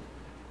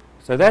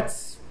 So that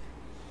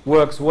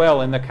works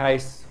well in the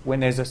case when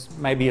there's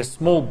maybe a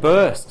small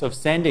burst of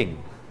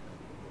sending.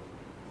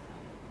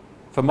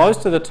 For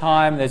most of the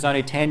time, there's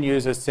only 10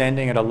 users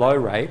sending at a low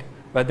rate,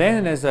 but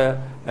then there's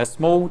a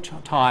small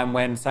time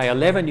when, say,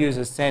 11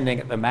 users sending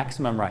at the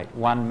maximum rate,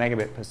 1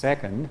 megabit per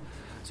second.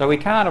 So we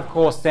can't, of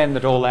course, send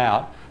it all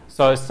out.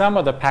 So some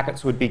of the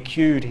packets would be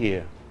queued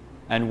here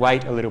and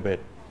wait a little bit.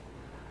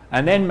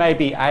 And then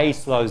maybe A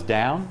slows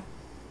down,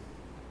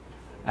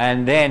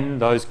 and then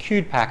those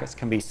queued packets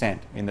can be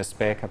sent in the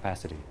spare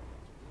capacity.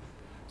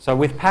 So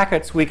with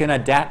packets, we can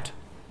adapt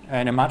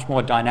in a much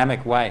more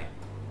dynamic way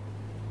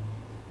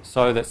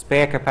so that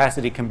spare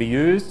capacity can be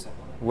used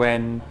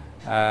when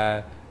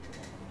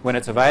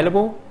it's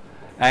available.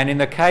 And in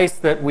the case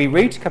that we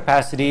reach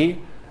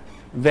capacity,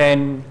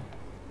 then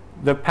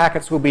the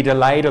packets will be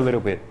delayed a little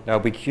bit. They'll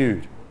be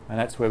queued, and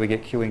that's where we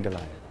get queuing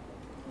delay.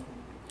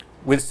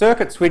 With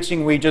circuit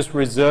switching, we just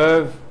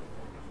reserve,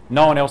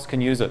 no one else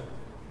can use it.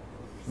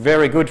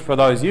 Very good for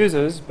those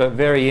users, but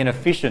very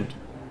inefficient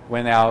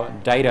when our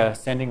data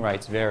sending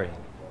rates vary.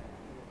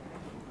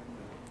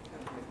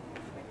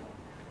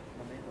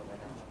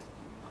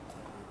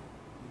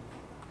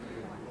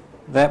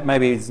 That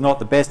maybe is not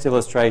the best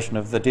illustration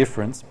of the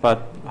difference,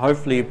 but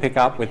hopefully you pick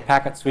up with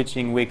packet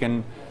switching, we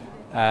can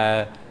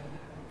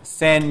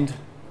send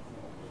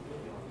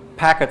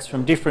packets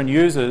from different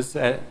users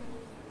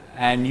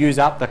and use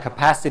up the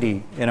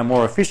capacity in a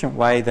more efficient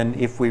way than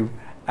if we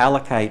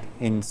allocate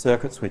in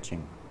circuit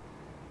switching.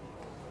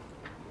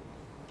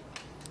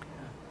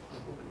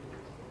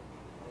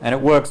 And it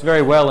works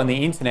very well in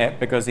the internet,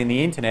 because in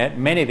the internet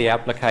many of the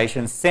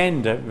applications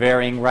send at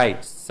varying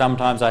rates.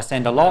 Sometimes I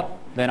send a lot,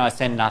 then I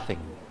send nothing.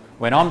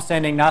 When I'm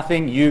sending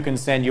nothing, you can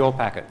send your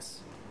packets.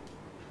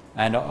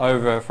 And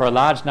for a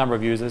large number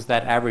of users,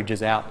 that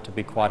averages out to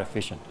be quite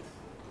efficient.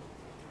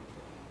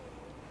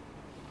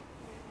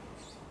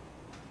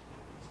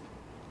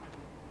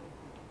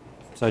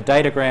 So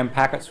datagram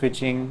packet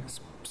switching,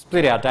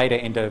 split our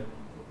data into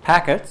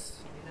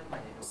packets,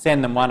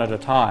 send them one at a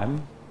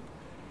time.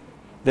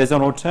 There's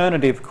an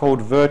alternative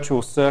called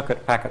virtual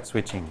circuit packet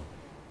switching.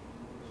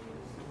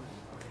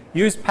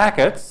 Use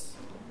packets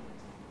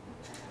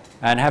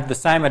and have the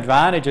same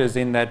advantages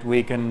in that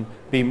we can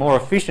be more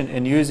efficient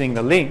in using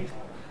the link,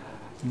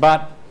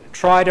 but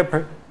try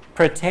to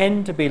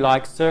pretend to be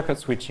like circuit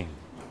switching.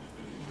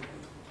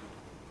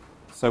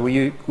 So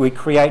we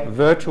create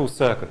virtual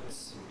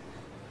circuits.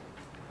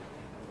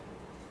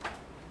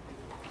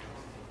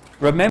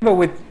 Remember,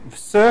 with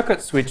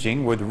circuit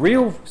switching, with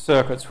real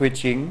circuit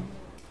switching,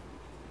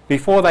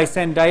 before they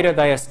send data,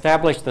 they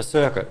establish the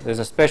circuit. There's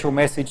a special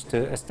message to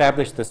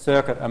establish the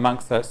circuit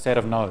amongst that set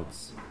of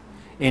nodes.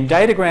 In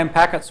datagram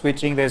packet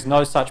switching, there's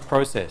no such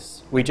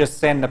process. We just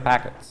send the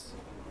packets.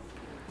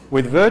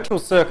 With virtual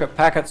circuit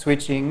packet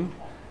switching,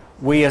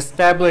 we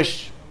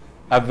establish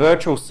a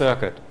virtual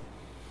circuit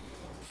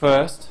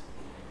first,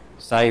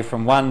 say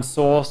from one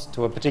source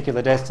to a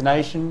particular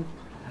destination,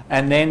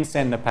 and then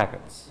send the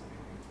packets.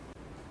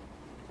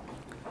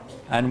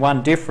 And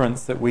one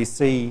difference that we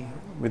see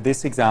with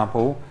this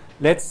example,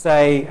 let's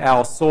say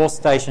our source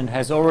station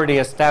has already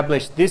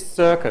established this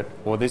circuit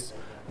or this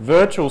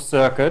virtual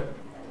circuit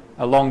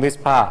along this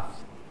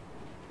path.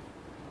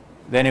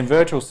 Then in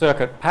virtual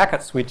circuit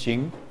packet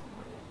switching,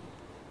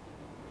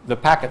 the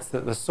packets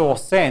that the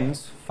source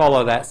sends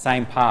follow that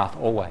same path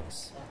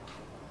always.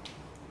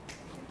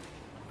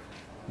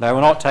 They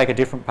will not take a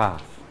different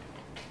path,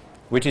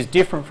 which is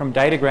different from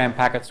datagram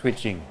packet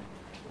switching,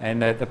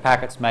 and the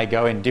packets may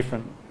go in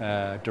different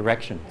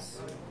directions.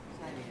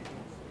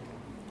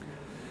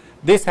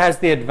 This has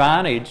the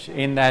advantage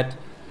in that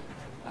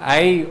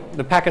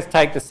the packets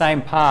take the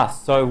same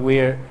path, so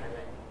we're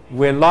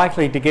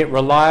likely to get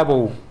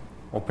reliable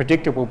or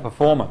predictable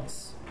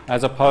performance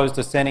as opposed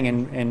to sending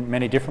in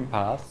many different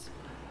paths.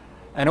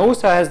 And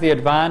also has the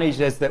advantage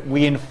is that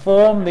we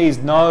inform these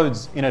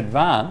nodes in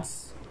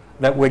advance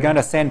that we're going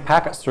to send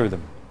packets through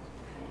them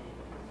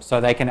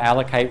so they can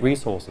allocate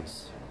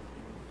resources.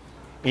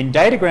 In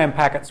datagram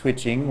packet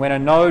switching, when a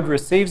node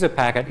receives a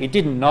packet, it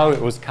didn't know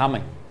it was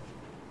coming.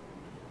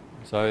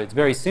 So it's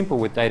very simple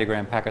with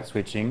datagram packet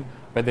switching,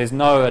 but there's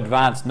no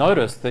advance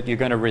notice that you're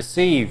going to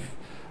receive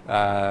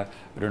 1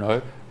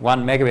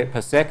 megabit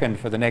per second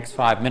for the next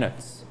 5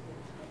 minutes.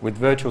 With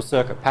virtual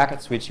circuit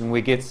packet switching,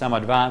 we get some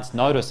advance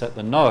notice at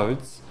the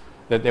nodes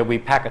that there'll be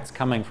packets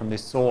coming from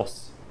this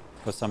source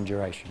for some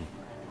duration.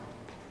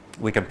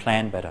 We can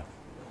plan better.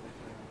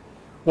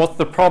 What's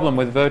the problem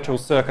with virtual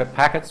circuit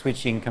packet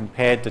switching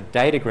compared to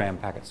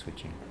datagram packet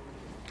switching?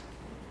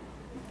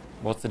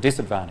 What's the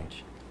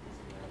disadvantage?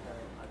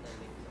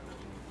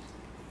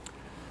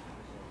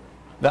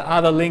 The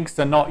other links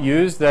are not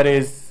used. That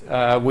is,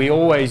 we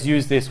always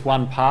use this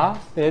one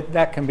path.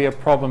 That can be a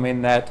problem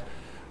in that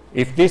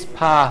if this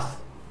path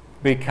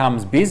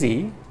becomes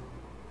busy,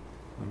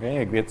 okay,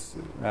 it gets,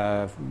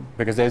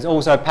 because there's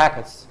also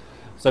packets.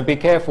 So be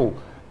careful.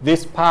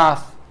 This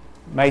path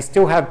may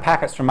still have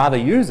packets from other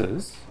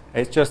users.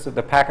 It's just that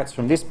the packets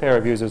from this pair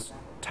of users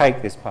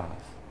take this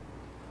path.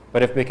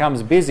 But if it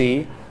becomes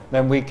busy,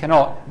 then we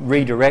cannot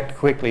redirect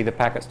quickly the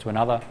packets to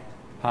another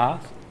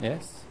path.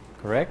 Yes,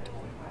 correct.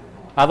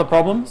 Other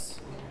problems?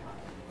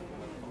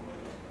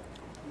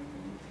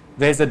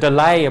 There's a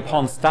delay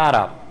upon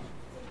startup.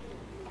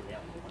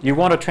 You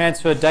want to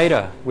transfer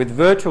data. With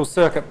virtual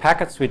circuit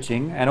packet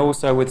switching and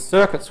also with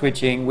circuit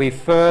switching, we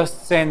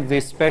first send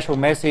this special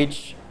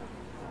message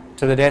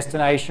to the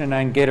destination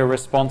and get a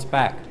response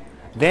back.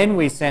 Then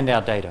we send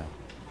our data.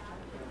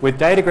 With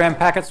datagram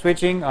packet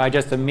switching, I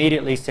just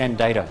immediately send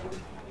data.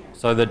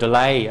 So the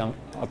delay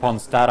upon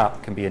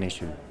startup can be an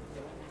issue.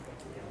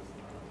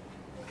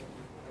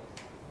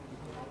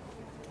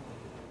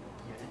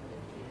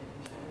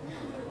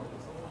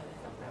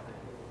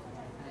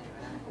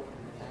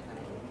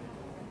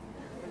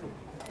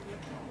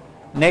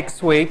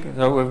 Next week,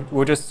 so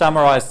we'll just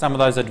summarise some of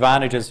those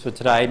advantages for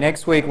today.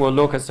 Next week we'll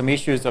look at some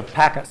issues of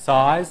packet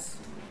size.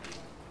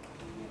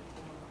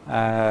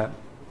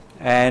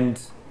 And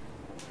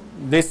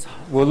this,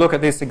 we'll look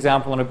at this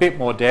example in a bit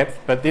more depth,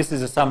 but this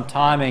is some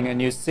timing,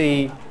 and you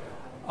see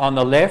on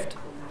the left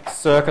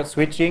circuit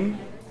switching,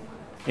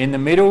 in the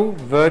middle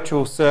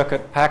virtual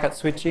circuit packet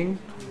switching,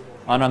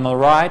 and on the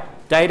right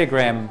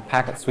datagram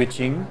packet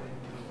switching.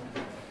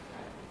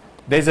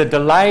 There's a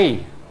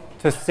delay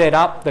to set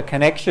up the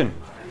connection.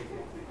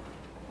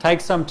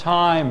 Takes some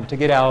time to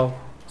get our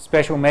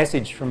special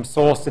message from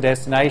source to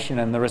destination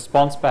and the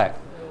response back.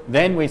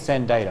 Then we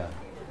send data.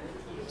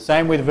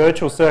 Same with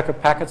virtual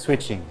circuit packet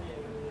switching.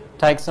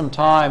 Takes some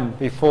time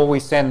before we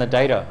send the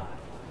data.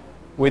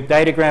 With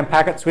datagram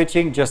packet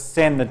switching, just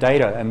send the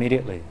data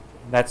immediately.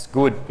 That's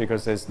good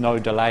because there's no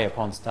delay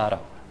upon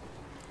startup.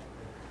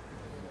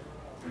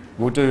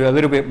 We'll do a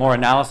little bit more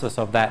analysis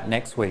of that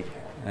next week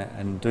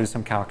and do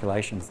some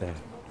calculations there.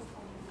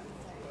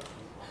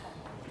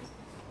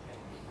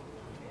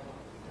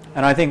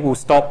 And I think we'll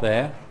stop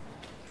there.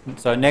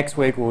 So next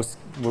week we'll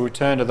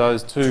return to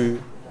those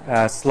two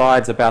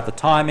slides about the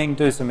timing,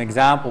 do some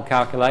example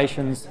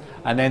calculations,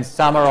 and then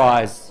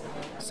summarise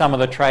some of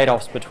the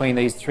trade-offs between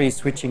these three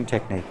switching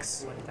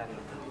techniques.